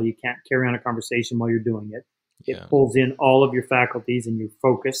dovetail. You can't carry on a conversation while you're doing it. It pulls in all of your faculties and you're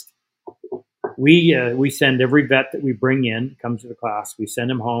focused. We send every vet that we bring in, comes to the class, we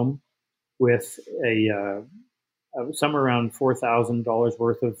send him home with somewhere around $4,000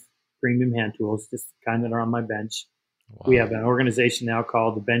 worth of premium hand tools, just the kind that are on my bench. Wow. We have an organization now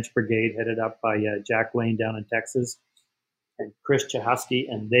called the Bench Brigade, headed up by Jack Lane down in Texas and Chris Chahusky,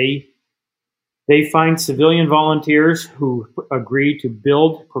 and they find civilian volunteers who agree to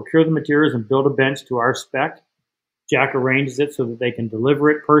procure the materials and build a bench to our spec. Jack arranges it so that they can deliver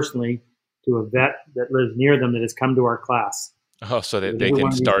it personally to a vet that lives near them that has come to our class. Oh, so that they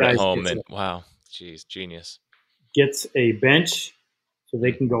can start at home. And wow, geez, genius. Gets a bench so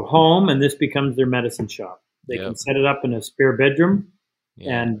they can go home, and this becomes their medicine shop. They can set it up in a spare bedroom,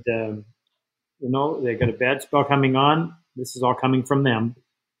 and they got a bad spell coming on. This is all coming from them.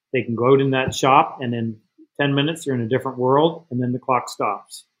 They can go out in that shop, and in 10 minutes they're in a different world, and then the clock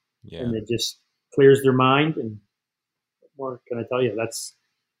stops, and it just clears their mind. And what more can I tell you?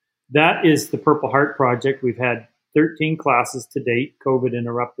 That is the Purple Heart Project. We've had 13 classes to date. COVID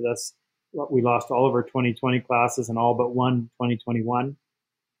interrupted us. We lost all of our 2020 classes and all but one 2021.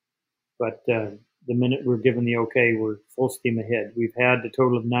 But the minute we're given the okay, we're full steam ahead. We've had a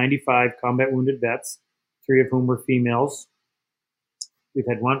total of 95 combat wounded vets, 3 of whom were females. We've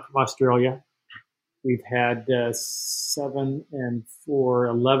had 1 from Australia. We've had 7 and 4,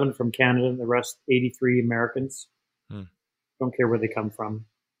 11 from Canada, and the rest 83 Americans. Don't care where they come from.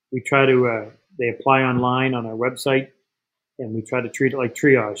 We try to, they apply online on our website, and we try to treat it like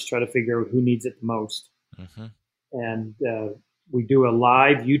triage, try to figure out who needs it the most. Mm-hmm. And we do a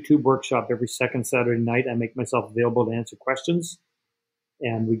live YouTube workshop every second Saturday night. I make myself available to answer questions,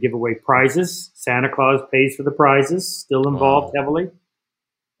 and we give away prizes. Santa Claus pays for the prizes, still involved heavily.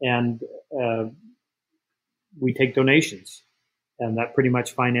 And we take donations, and that pretty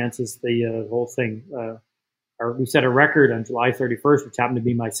much finances the whole thing. We set a record on July 31st, which happened to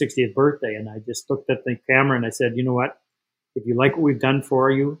be my 60th birthday. And I just looked at the camera and I said, you know what? If you like what we've done for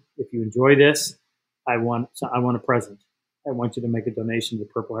you, if you enjoy this, I want a present. I want you to make a donation to the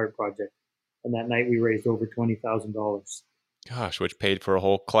Purple Heart Project. And that night we raised over $20,000. Gosh, which paid for a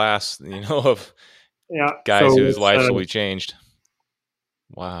whole class, of guys whose lives will be changed.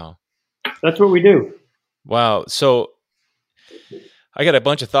 Wow. That's what we do. Wow. So I got a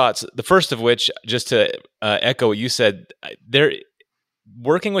bunch of thoughts. The first of which, just to echo what you said, there,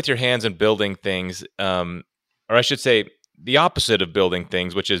 working with your hands and building things, or I should say, the opposite of building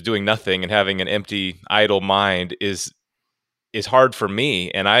things, which is doing nothing and having an empty, idle mind, is hard for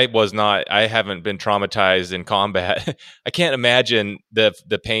me. And I haven't been traumatized in combat. I can't imagine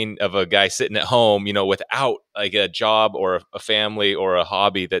the pain of a guy sitting at home, without like a job or a family or a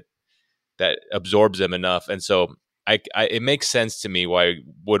hobby that absorbs them enough. And so it makes sense to me why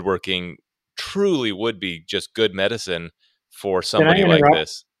woodworking truly would be just good medicine for Can I somebody like interrupt?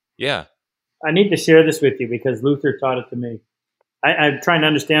 this. Yeah. I need to share this with you because Luther taught it to me. I'm trying to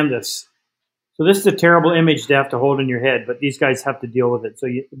understand this. So this is a terrible image to have to hold in your head, but these guys have to deal with it. So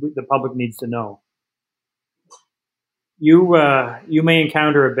the public needs to know. You may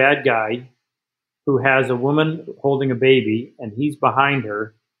encounter a bad guy who has a woman holding a baby, and he's behind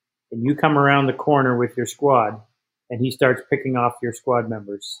her, and you come around the corner with your squad, and he starts picking off your squad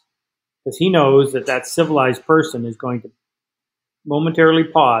members because he knows that that civilized person is going to momentarily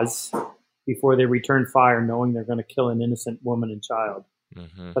pause before they return fire, knowing they're going to kill an innocent woman and child.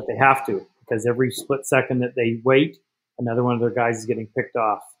 Mm-hmm. But they have to, because every split second that they wait, another one of their guys is getting picked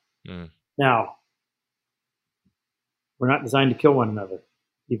off. Mm. Now, we're not designed to kill one another,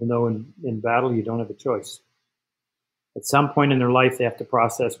 even though in battle you don't have a choice. At some point in their life, they have to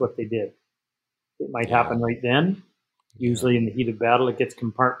process what they did. It might happen right then. Usually in the heat of battle, it gets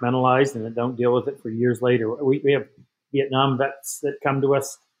compartmentalized and they don't deal with it for years later. We have Vietnam vets that come to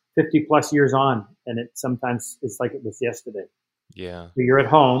us 50 plus years on, and sometimes it's like it was yesterday. Yeah. So you're at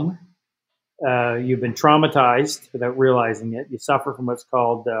home. You've been traumatized without realizing it. You suffer from what's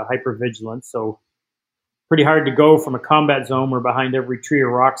called hypervigilance. So pretty hard to go from a combat zone where behind every tree or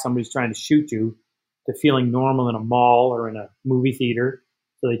rock somebody's trying to shoot you to feeling normal in a mall or in a movie theater.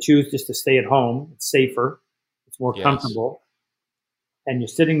 So they choose just to stay at home. It's safer. It's more comfortable. And you're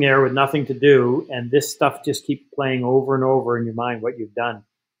sitting there with nothing to do, and this stuff just keeps playing over and over in your mind what you've done.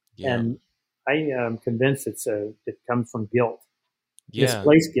 Yeah. And I am convinced it comes from guilt.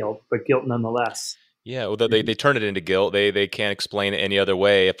 Misplaced guilt, but guilt nonetheless. Yeah, well, they turn it into guilt. They can't explain it any other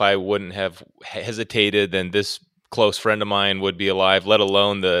way. If I wouldn't have hesitated, then this close friend of mine would be alive, let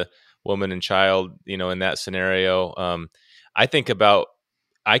alone the woman and child, in that scenario. I think about,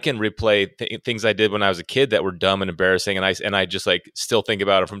 I can replay things I did when I was a kid that were dumb and embarrassing, and I just like still think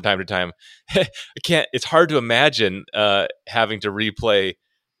about it from time to time. It's hard to imagine having to replay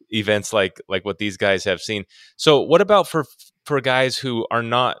events like what these guys have seen. So what about for guys who are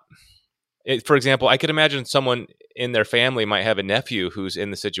not, for example, I could imagine someone in their family might have a nephew who's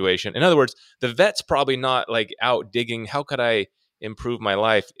in the situation. In other words, the vet's probably not like out digging, how could I improve my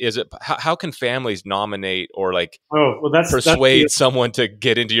life? Is it, how can families nominate or like persuade someone to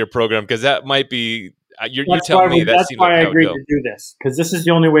get into your program? Because that might be, you tell me that seems like how it goes. That's why I agreed to do this, because this is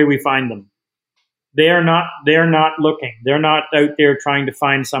the only way we find them. They are not looking. They're not out there trying to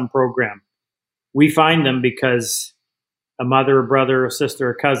find some program. We find them because a mother, a brother, a sister,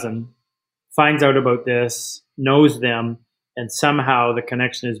 a cousin finds out about this, knows them, and somehow the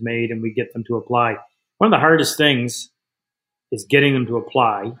connection is made and we get them to apply. One of the hardest things is getting them to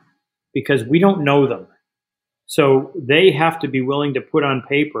apply because we don't know them. So they have to be willing to put on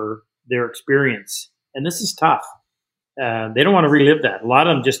paper their experience. And this is tough. They don't want to relive that. A lot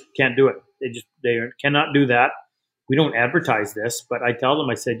of them just can't do it. They cannot do that. We don't advertise this, but I tell them,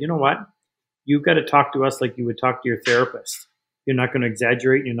 I said, you know what? You've got to talk to us like you would talk to your therapist. You're not going to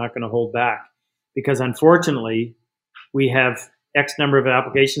exaggerate. You're not going to hold back. Because unfortunately, we have X number of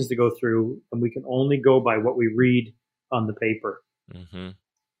applications to go through, and we can only go by what we read on the paper. Mm-hmm.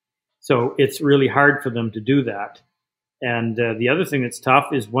 So it's really hard for them to do that. And the other thing that's tough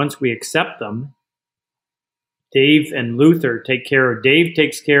is once we accept them, Dave and Luther takes care of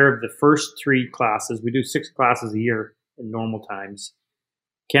the first 3 classes. We do 6 classes a year in normal times.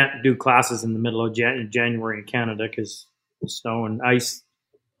 Can't do classes in the middle of January in Canada because the snow and ice,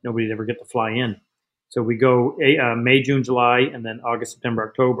 nobody'd ever get to fly in. So we go May, June, July, and then August, September,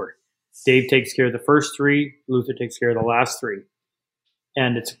 October. Dave takes care of the first 3. Luther takes care of the last 3.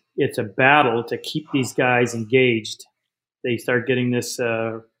 And it's a battle to keep these guys engaged. They start getting this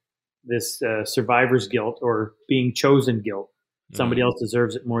survivor's guilt or being chosen guilt. Somebody else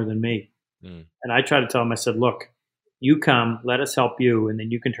deserves it more than me. And I try to tell them, I said, look, you come, let us help you, and then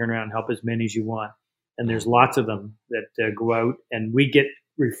you can turn around and help as many as you want. And there's lots of them that go out, and we get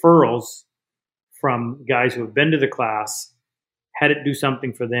referrals from guys who have been to the class, had it do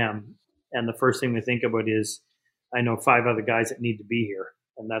something for them. And the first thing they think about is, I know 5 other guys that need to be here.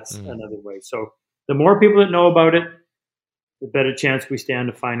 And that's another way. So the more people that know about it, the better chance we stand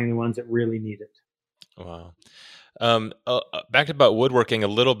of finding the ones that really need it. Wow. Back about woodworking a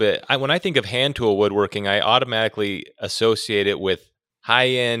little bit. When I think of hand tool woodworking, I automatically associate it with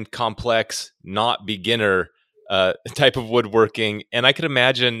high-end, complex, not beginner type of woodworking. And I could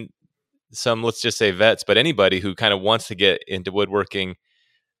imagine some, let's just say vets, but anybody who kind of wants to get into woodworking,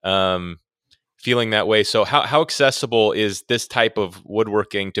 feeling that way. So how accessible is this type of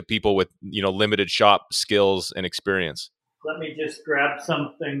woodworking to people with, limited shop skills and experience? Let me just grab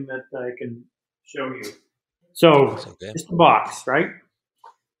something that I can show you. So it's a box, right?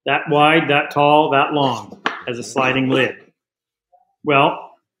 That wide, that tall, that long, has a sliding lid.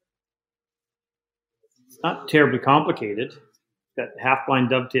 Well, it's not terribly complicated. It's got half-blind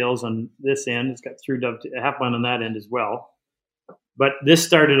dovetails on this end. It's got through half-blind on that end as well. But this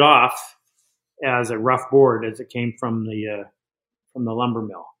started off as a rough board as it came from the lumber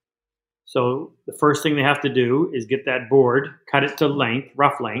mill. So the first thing they have to do is get that board, cut it to length,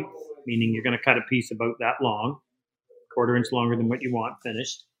 rough length, meaning you're going to cut a piece about that long, 1/4 inch longer than what you want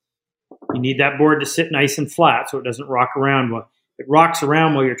finished. You need that board to sit nice and flat so it doesn't rock around. Well, if it rocks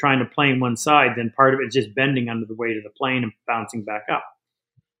around while you're trying to plane one side, then part of it is just bending under the weight of the plane and bouncing back up.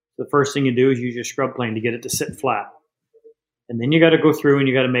 The first thing you do is use your scrub plane to get it to sit flat. And then you got to go through and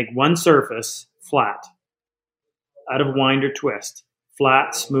you got to make one surface flat, out of wind or twist,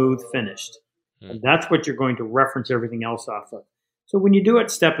 flat, smooth, finished. And that's what you're going to reference everything else off of. So when you do it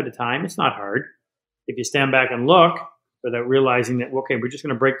step at a time, it's not hard. If you stand back and look without realizing that, okay, we're just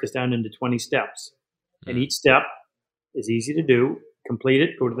going to break this down into 20 steps. And each step is easy to do. Complete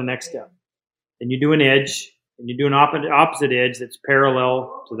it, go to the next step. Then you do an edge, and you do an opposite edge that's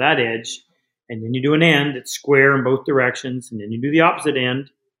parallel to that edge. And then you do an end that's square in both directions. And then you do the opposite end.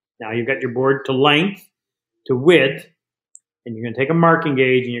 Now you've got your board to length, to width. And you're going to take a marking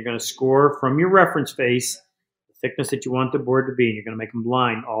gauge and you're going to score from your reference face the thickness that you want the board to be. And you're going to make them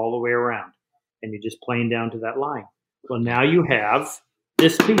line all the way around. And you're just playing down to that line. Well, now you have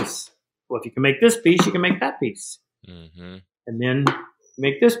this piece. Well, if you can make this piece, you can make that piece. Mm-hmm. And then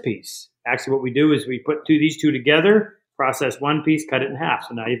make this piece. Actually, what we do is we put these two together, process one piece, cut it in half.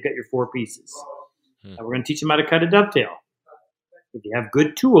 So now you've got your 4 pieces. Now we're going to teach them how to cut a dovetail. If you have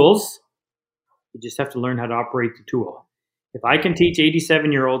good tools, you just have to learn how to operate the tool. If I can teach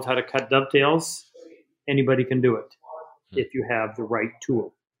 87-year-olds how to cut dovetails, anybody can do it if you have the right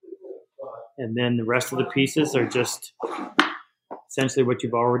tool. And then the rest of the pieces are just essentially what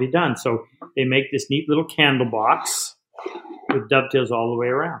you've already done. So they make this neat little candle box with dovetails all the way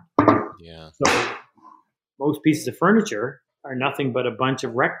around. Yeah. So most pieces of furniture are nothing but a bunch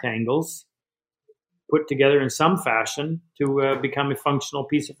of rectangles put together in some fashion to become a functional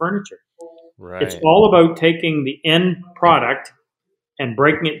piece of furniture. Right. It's all about taking the end product and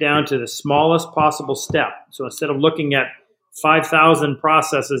breaking it down to the smallest possible step. So instead of looking at 5,000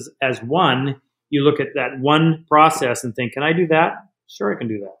 processes as one, you look at that one process and think, can I do that? Sure, I can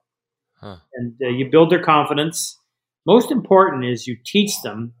do that. Huh. And you build their confidence. Most important is you teach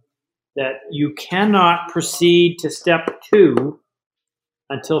them that you cannot proceed to step 2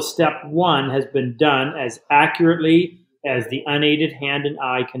 until step 1 has been done as accurately as the unaided hand and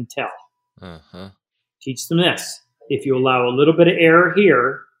eye can tell. Uh-huh. Teach them this. If you allow a little bit of error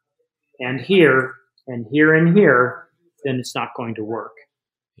here and here and here and here, then it's not going to work.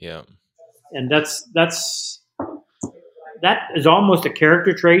 Yeah. And that is almost a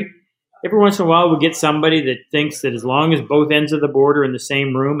character trait. Every once in a while, we get somebody that thinks that as long as both ends of the board are in the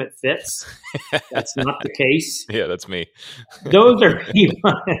same room, it fits. That's not the case. Yeah, that's me. Those are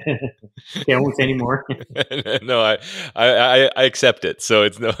people. Okay, I won't say anymore. No, I accept it, so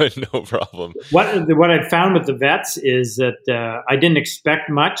it's no problem. What I've found with the vets is that I didn't expect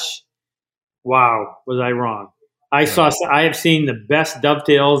much. Wow, was I wrong? I have seen the best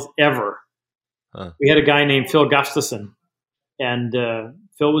dovetails ever. Huh. We had a guy named Phil Gustafson, and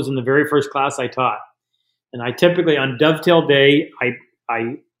Phil was in the very first class I taught. And I typically, on dovetail day,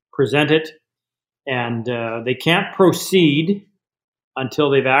 I present it, and they can't proceed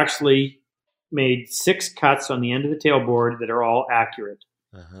until they've actually made 6 cuts on the end of the tailboard that are all accurate.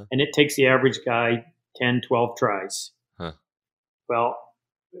 Uh-huh. And it takes the average guy 10, 12 tries. Huh. Well,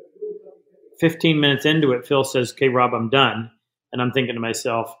 15 minutes into it, Phil says, okay, Rob, I'm done. And I'm thinking to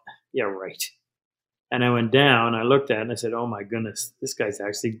myself, yeah, right. And I went down, I looked at it, and I said, oh my goodness, this guy's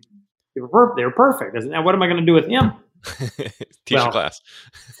actually, they were perfect. I said, now what am I going to do with him? Teach a class.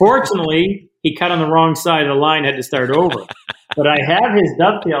 Fortunately, he cut on the wrong side of the line, had to start over. But I have his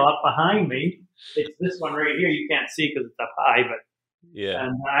dovetail up behind me. It's this one right here. You can't see because it's up high, but yeah.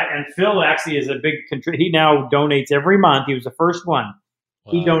 And Phil actually is a big contributor. He now donates every month. He was the first one.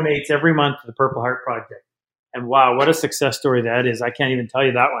 Wow. He donates every month to the Purple Heart Project. And wow, what a success story that is. I can't even tell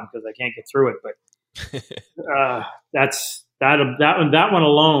you that one because I can't get through it. But That's that one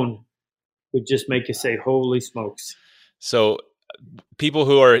alone would just make you say, "Holy smokes!" So people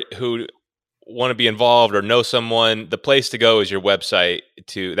who want to be involved or know someone, the place to go is your website.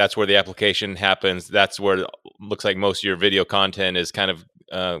 That's where the application happens. That's where it looks like most of your video content is kind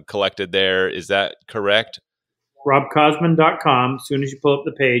of collected there. Is that correct? RobCosman.com. As soon as you pull up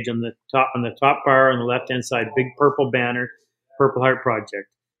the page, on the top bar on the left hand side, big purple banner, Purple Heart Project,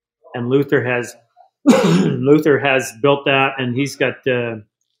 and Luther has built that, and he's got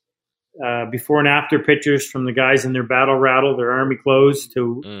before and after pictures from the guys in their battle rattle, their army clothes,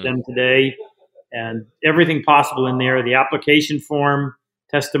 to them today, and everything possible in there. The application form,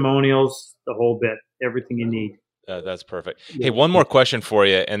 testimonials, the whole bit, everything you need. That's perfect. Hey, one more question for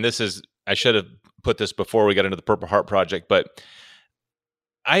you, and this is, I should have put this before we got into the Purple Heart Project, but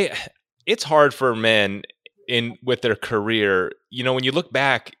it's hard for men with their career. You know, when you look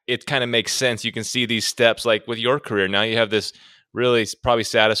back, it kind of makes sense. You can see these steps, like with your career. Now you have this really probably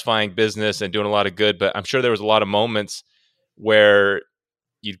satisfying business and doing a lot of good, but I'm sure there was a lot of moments where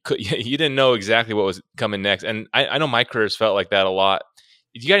you didn't know exactly what was coming next. And I know my career has felt like that a lot.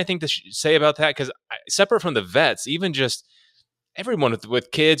 Do you got anything to say about that? Because separate from the vets, even just everyone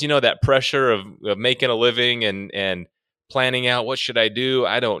with kids, you know, that pressure of making a living and planning out, what should I do?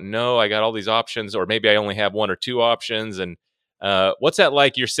 I don't know. I got all these options, or maybe I only have one or two options. And what's that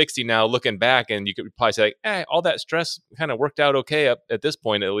like? You're 60 now, looking back, and you could probably say, like, all that stress kind of worked out okay up at this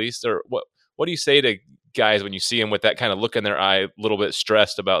point, at least. Or what do you say to guys when you see them with that kind of look in their eye, a little bit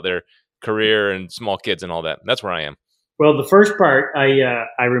stressed about their career and small kids and all that? That's where I am. Well, the first part,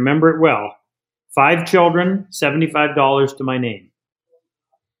 I remember it well. 5 children, $75 to my name.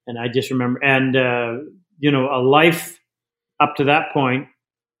 And I just remember, and, a life up to that point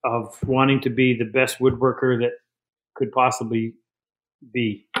of wanting to be the best woodworker that could possibly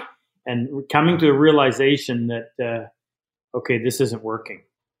be. And coming to the realization that, okay, this isn't working.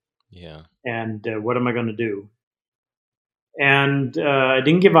 Yeah. And what am I going to do? And I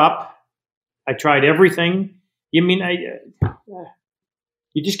didn't give up. I tried everything. You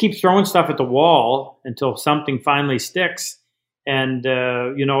just keep throwing stuff at the wall until something finally sticks. And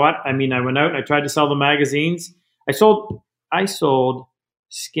you know what? I went out and I tried to sell the magazines. I sold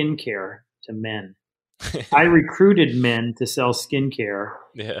skincare to men. I recruited men to sell skincare.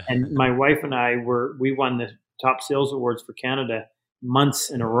 Yeah. And my wife and I we won the top sales awards for Canada months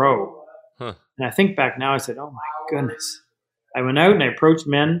in a row. Huh. And I think back now, I said, oh my goodness. I went out and I approached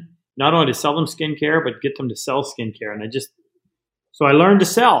men, not only to sell them skincare, but get them to sell skincare. And so I learned to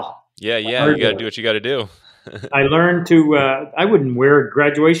sell. Yeah. You got to do what you got to do. I learned to, I wouldn't wear a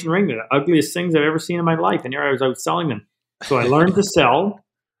graduation ring. They're the ugliest things I've ever seen in my life. And here I was out selling them. So I learned to sell.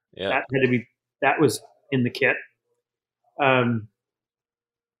 Yeah. That was in the kit. I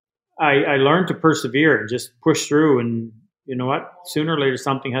learned to persevere and just push through. And you know what? Sooner or later,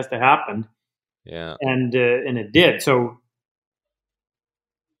 something has to happen. Yeah. And it did. So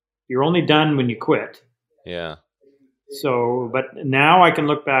you're only done when you quit. Yeah. So, but now I can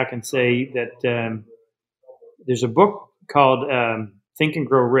look back and say that there's a book called Think and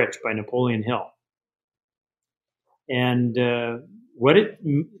Grow Rich by Napoleon Hill. And what it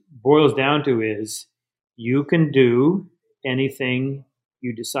boils down to is you can do anything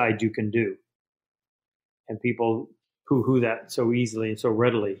you decide you can do. And people poo-hoo that so easily and so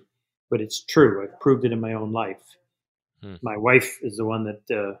readily. But it's true. I've proved it in my own life. My wife is the one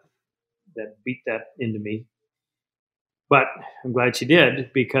that beat that into me. But I'm glad she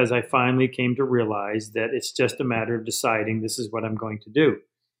did, because I finally came to realize that it's just a matter of deciding this is what I'm going to do.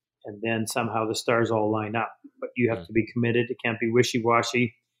 And then somehow the stars all line up. But you have to be committed. It can't be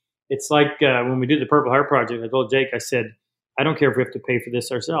wishy-washy. It's like when we did the Purple Heart Project, I told Jake, I said, I don't care if we have to pay for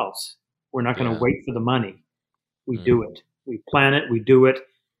this ourselves. We're not going to wait for the money. We do it. We plan it. We do it.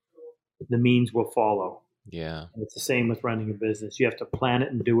 The means will follow. Yeah. And it's the same with running a business. You have to plan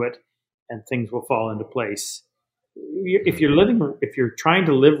it and do it, and things will fall into place. If you're trying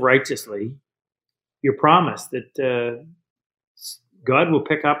to live righteously, you're promised that God will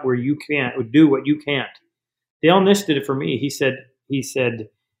pick up where you can't, or do what you can't. Dale Nish did it for me. He said,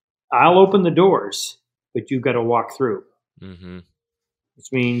 I'll open the doors, but you've got to walk through. Mm-hmm.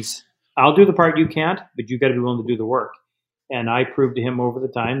 Which means I'll do the part you can't, but you've got to be willing to do the work. And I proved to him over the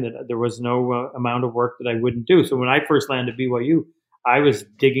time that there was no amount of work that I wouldn't do. So when I first landed at BYU, I was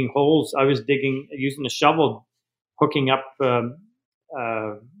digging holes. I was using a shovel, hooking up, the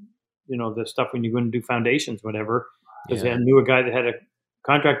stuff when you go and do foundations, whatever. Because I knew a guy that had a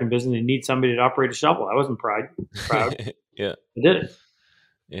contracting business and needed somebody to operate a shovel. I wasn't proud. Yeah. I did it.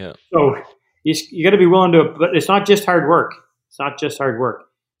 Yeah. So you got to be willing to, but it's not just hard work. It's not just hard work.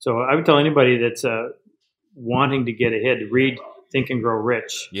 So I would tell anybody that's wanting to get ahead, read Think and Grow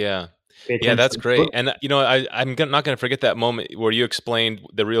Rich. Yeah. Pay Yeah, attention that's to the great. book. And I'm not going to forget that moment where you explained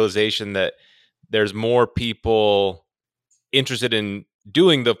the realization that there's more people interested in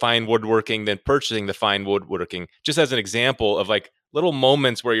doing the fine woodworking than purchasing the fine woodworking. Just as an example of like little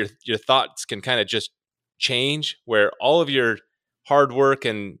moments where your thoughts can kind of just change, where all of your hard work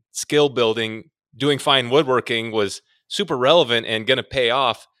and skill building doing fine woodworking was super relevant and going to pay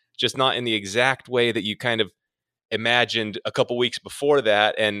off, just not in the exact way that you kind of imagined a couple weeks before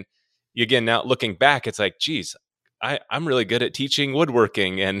that. And again, now looking back, it's like, geez, I'm really good at teaching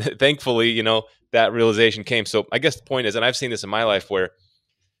woodworking. And thankfully, that realization came. So I guess the point is, and I've seen this in my life where,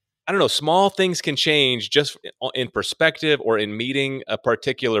 I don't know, small things can change just in perspective or in meeting a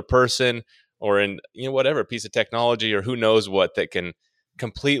particular person or in, whatever piece of technology or who knows what that can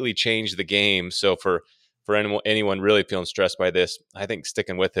completely change the game. So for anyone really feeling stressed by this, I think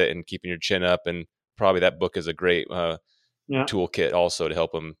sticking with it and keeping your chin up, and probably that book is a great Yeah. toolkit also to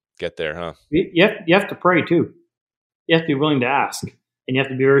help them get there, huh? You have to pray too. You have to be willing to ask, and you have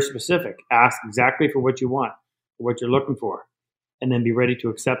to be very specific. Ask exactly for what you want, for what you're looking for, and then be ready to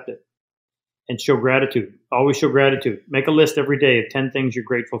accept it. And show gratitude. Always show gratitude. Make a list every day of 10 things you're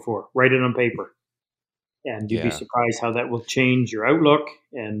grateful for. Write it on paper. And you'd be surprised how that will change your outlook.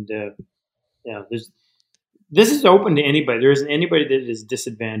 And this is open to anybody. There isn't anybody that is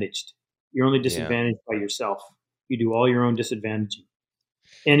disadvantaged. You're only disadvantaged by yourself. You do all your own disadvantaging.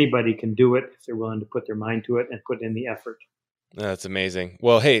 Anybody can do it if they're willing to put their mind to it and put in the effort. That's amazing.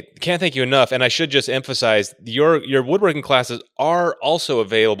 Well, hey, can't thank you enough. And I should just emphasize your woodworking classes are also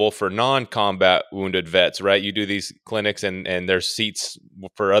available for non-combat wounded vets, right? You do these clinics and there's seats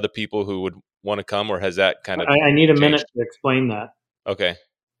for other people who would want to come, or has that kind of I need a changed? minute to explain that. Okay.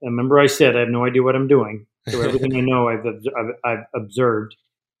 Remember I said I have no idea what I'm doing. So everything I know I've observed.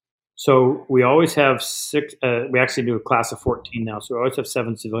 So we always have six, we actually do a class of 14 now. So we always have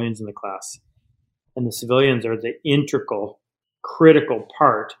 7 civilians in the class. And the civilians are the integral, critical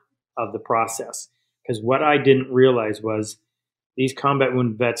part of the process. Because what I didn't realize was these combat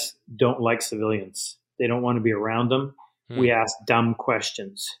wounded vets don't like civilians. They don't want to be around them. We ask dumb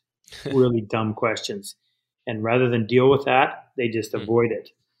questions, really dumb questions. And rather than deal with that, they just avoid it.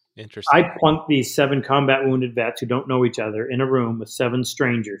 Interesting. I plunked these 7 combat wounded vets who don't know each other in a room with 7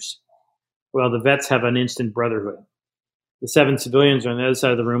 strangers. Well, the vets have an instant brotherhood. The 7 civilians are on the other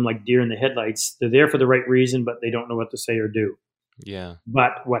side of the room like deer in the headlights. They're there for the right reason, but they don't know what to say or do. Yeah.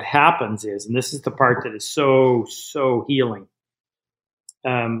 But what happens is, and this is the part that is so, so healing.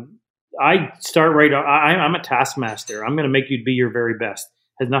 I start right off. I'm a taskmaster. I'm going to make you be your very best.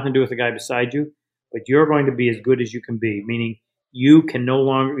 It has nothing to do with the guy beside you, but you're going to be as good as you can be, meaning you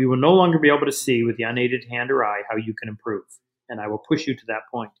will no longer be able to see with the unaided hand or eye how you can improve. And I will push you to that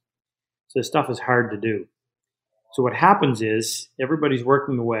point. So this stuff is hard to do. So what happens is everybody's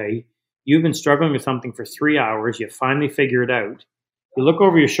working away. You've been struggling with something for 3 hours. You finally figure it out. You look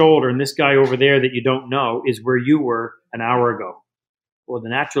over your shoulder, and this guy over there that you don't know is where you were an hour ago. Well, the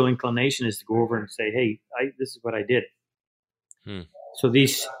natural inclination is to go over and say, hey, this is what I did. So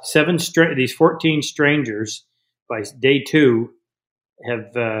these 14 strangers, by day 2,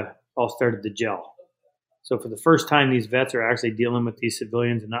 have all started to gel. So for the first time, these vets are actually dealing with these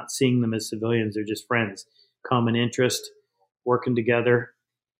civilians and not seeing them as civilians. They're just friends, common interest, working together.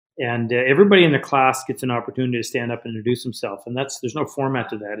 And everybody in the class gets an opportunity to stand up and introduce himself. And there's no format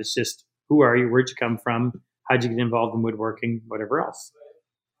to that. It's just, who are you? Where'd you come from? How'd you get involved in woodworking? Whatever else.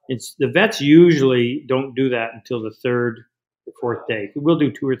 The vets usually don't do that until the 3rd or 4th day. We'll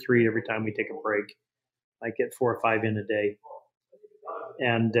do 2 or 3 every time we take a break. I get 4 or 5 in a day.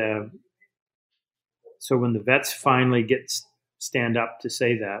 And so when the vets finally stand up to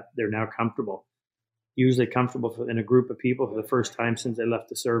say that, they're now comfortable. Usually comfortable in a group of people for the first time since they left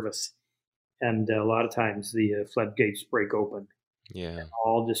the service. And a lot of times the floodgates break open. Yeah. And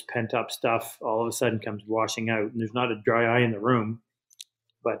all this pent up stuff all of a sudden comes washing out. And there's not a dry eye in the room.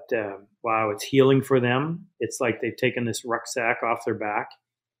 But wow, it's healing for them. It's like they've taken this rucksack off their back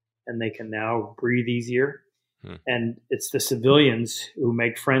and they can now breathe easier. And it's the civilians who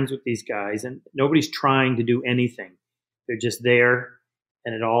make friends with these guys. And nobody's trying to do anything. They're just there.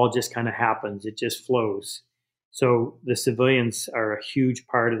 And it all just kind of happens. It just flows. So the civilians are a huge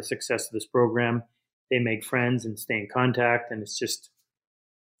part of the success of this program. They make friends and stay in contact. And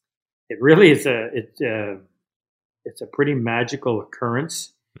it really is it's a pretty magical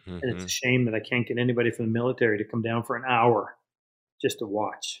occurrence. And it's a shame that I can't get anybody from the military to come down for an hour just to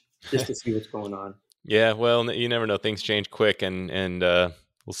watch, just to see what's going on. Yeah, well, you never know. Things change quick, and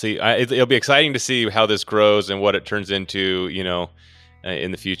we'll see. It'll be exciting to see how this grows and what it turns into,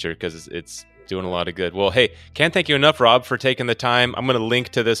 in the future, because it's doing a lot of good. Well, hey, can't thank you enough, Rob, for taking the time. I'm going to link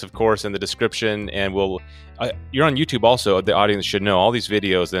to this, of course, in the description, and you're on YouTube also. The audience should know all these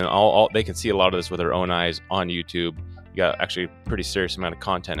videos, and all they can see a lot of this with their own eyes on YouTube. You got actually a pretty serious amount of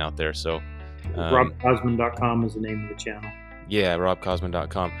content out there. So robcosman.com is the name of the channel. Yeah,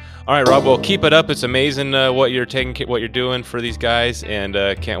 robcosman.com. All right, Rob. Well, keep it up. It's amazing what you're doing for these guys, and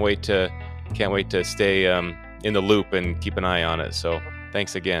can't wait to stay in the loop and keep an eye on it. So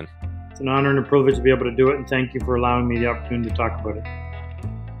thanks again. It's an honor and a privilege to be able to do it, and thank you for allowing me the opportunity to talk about it.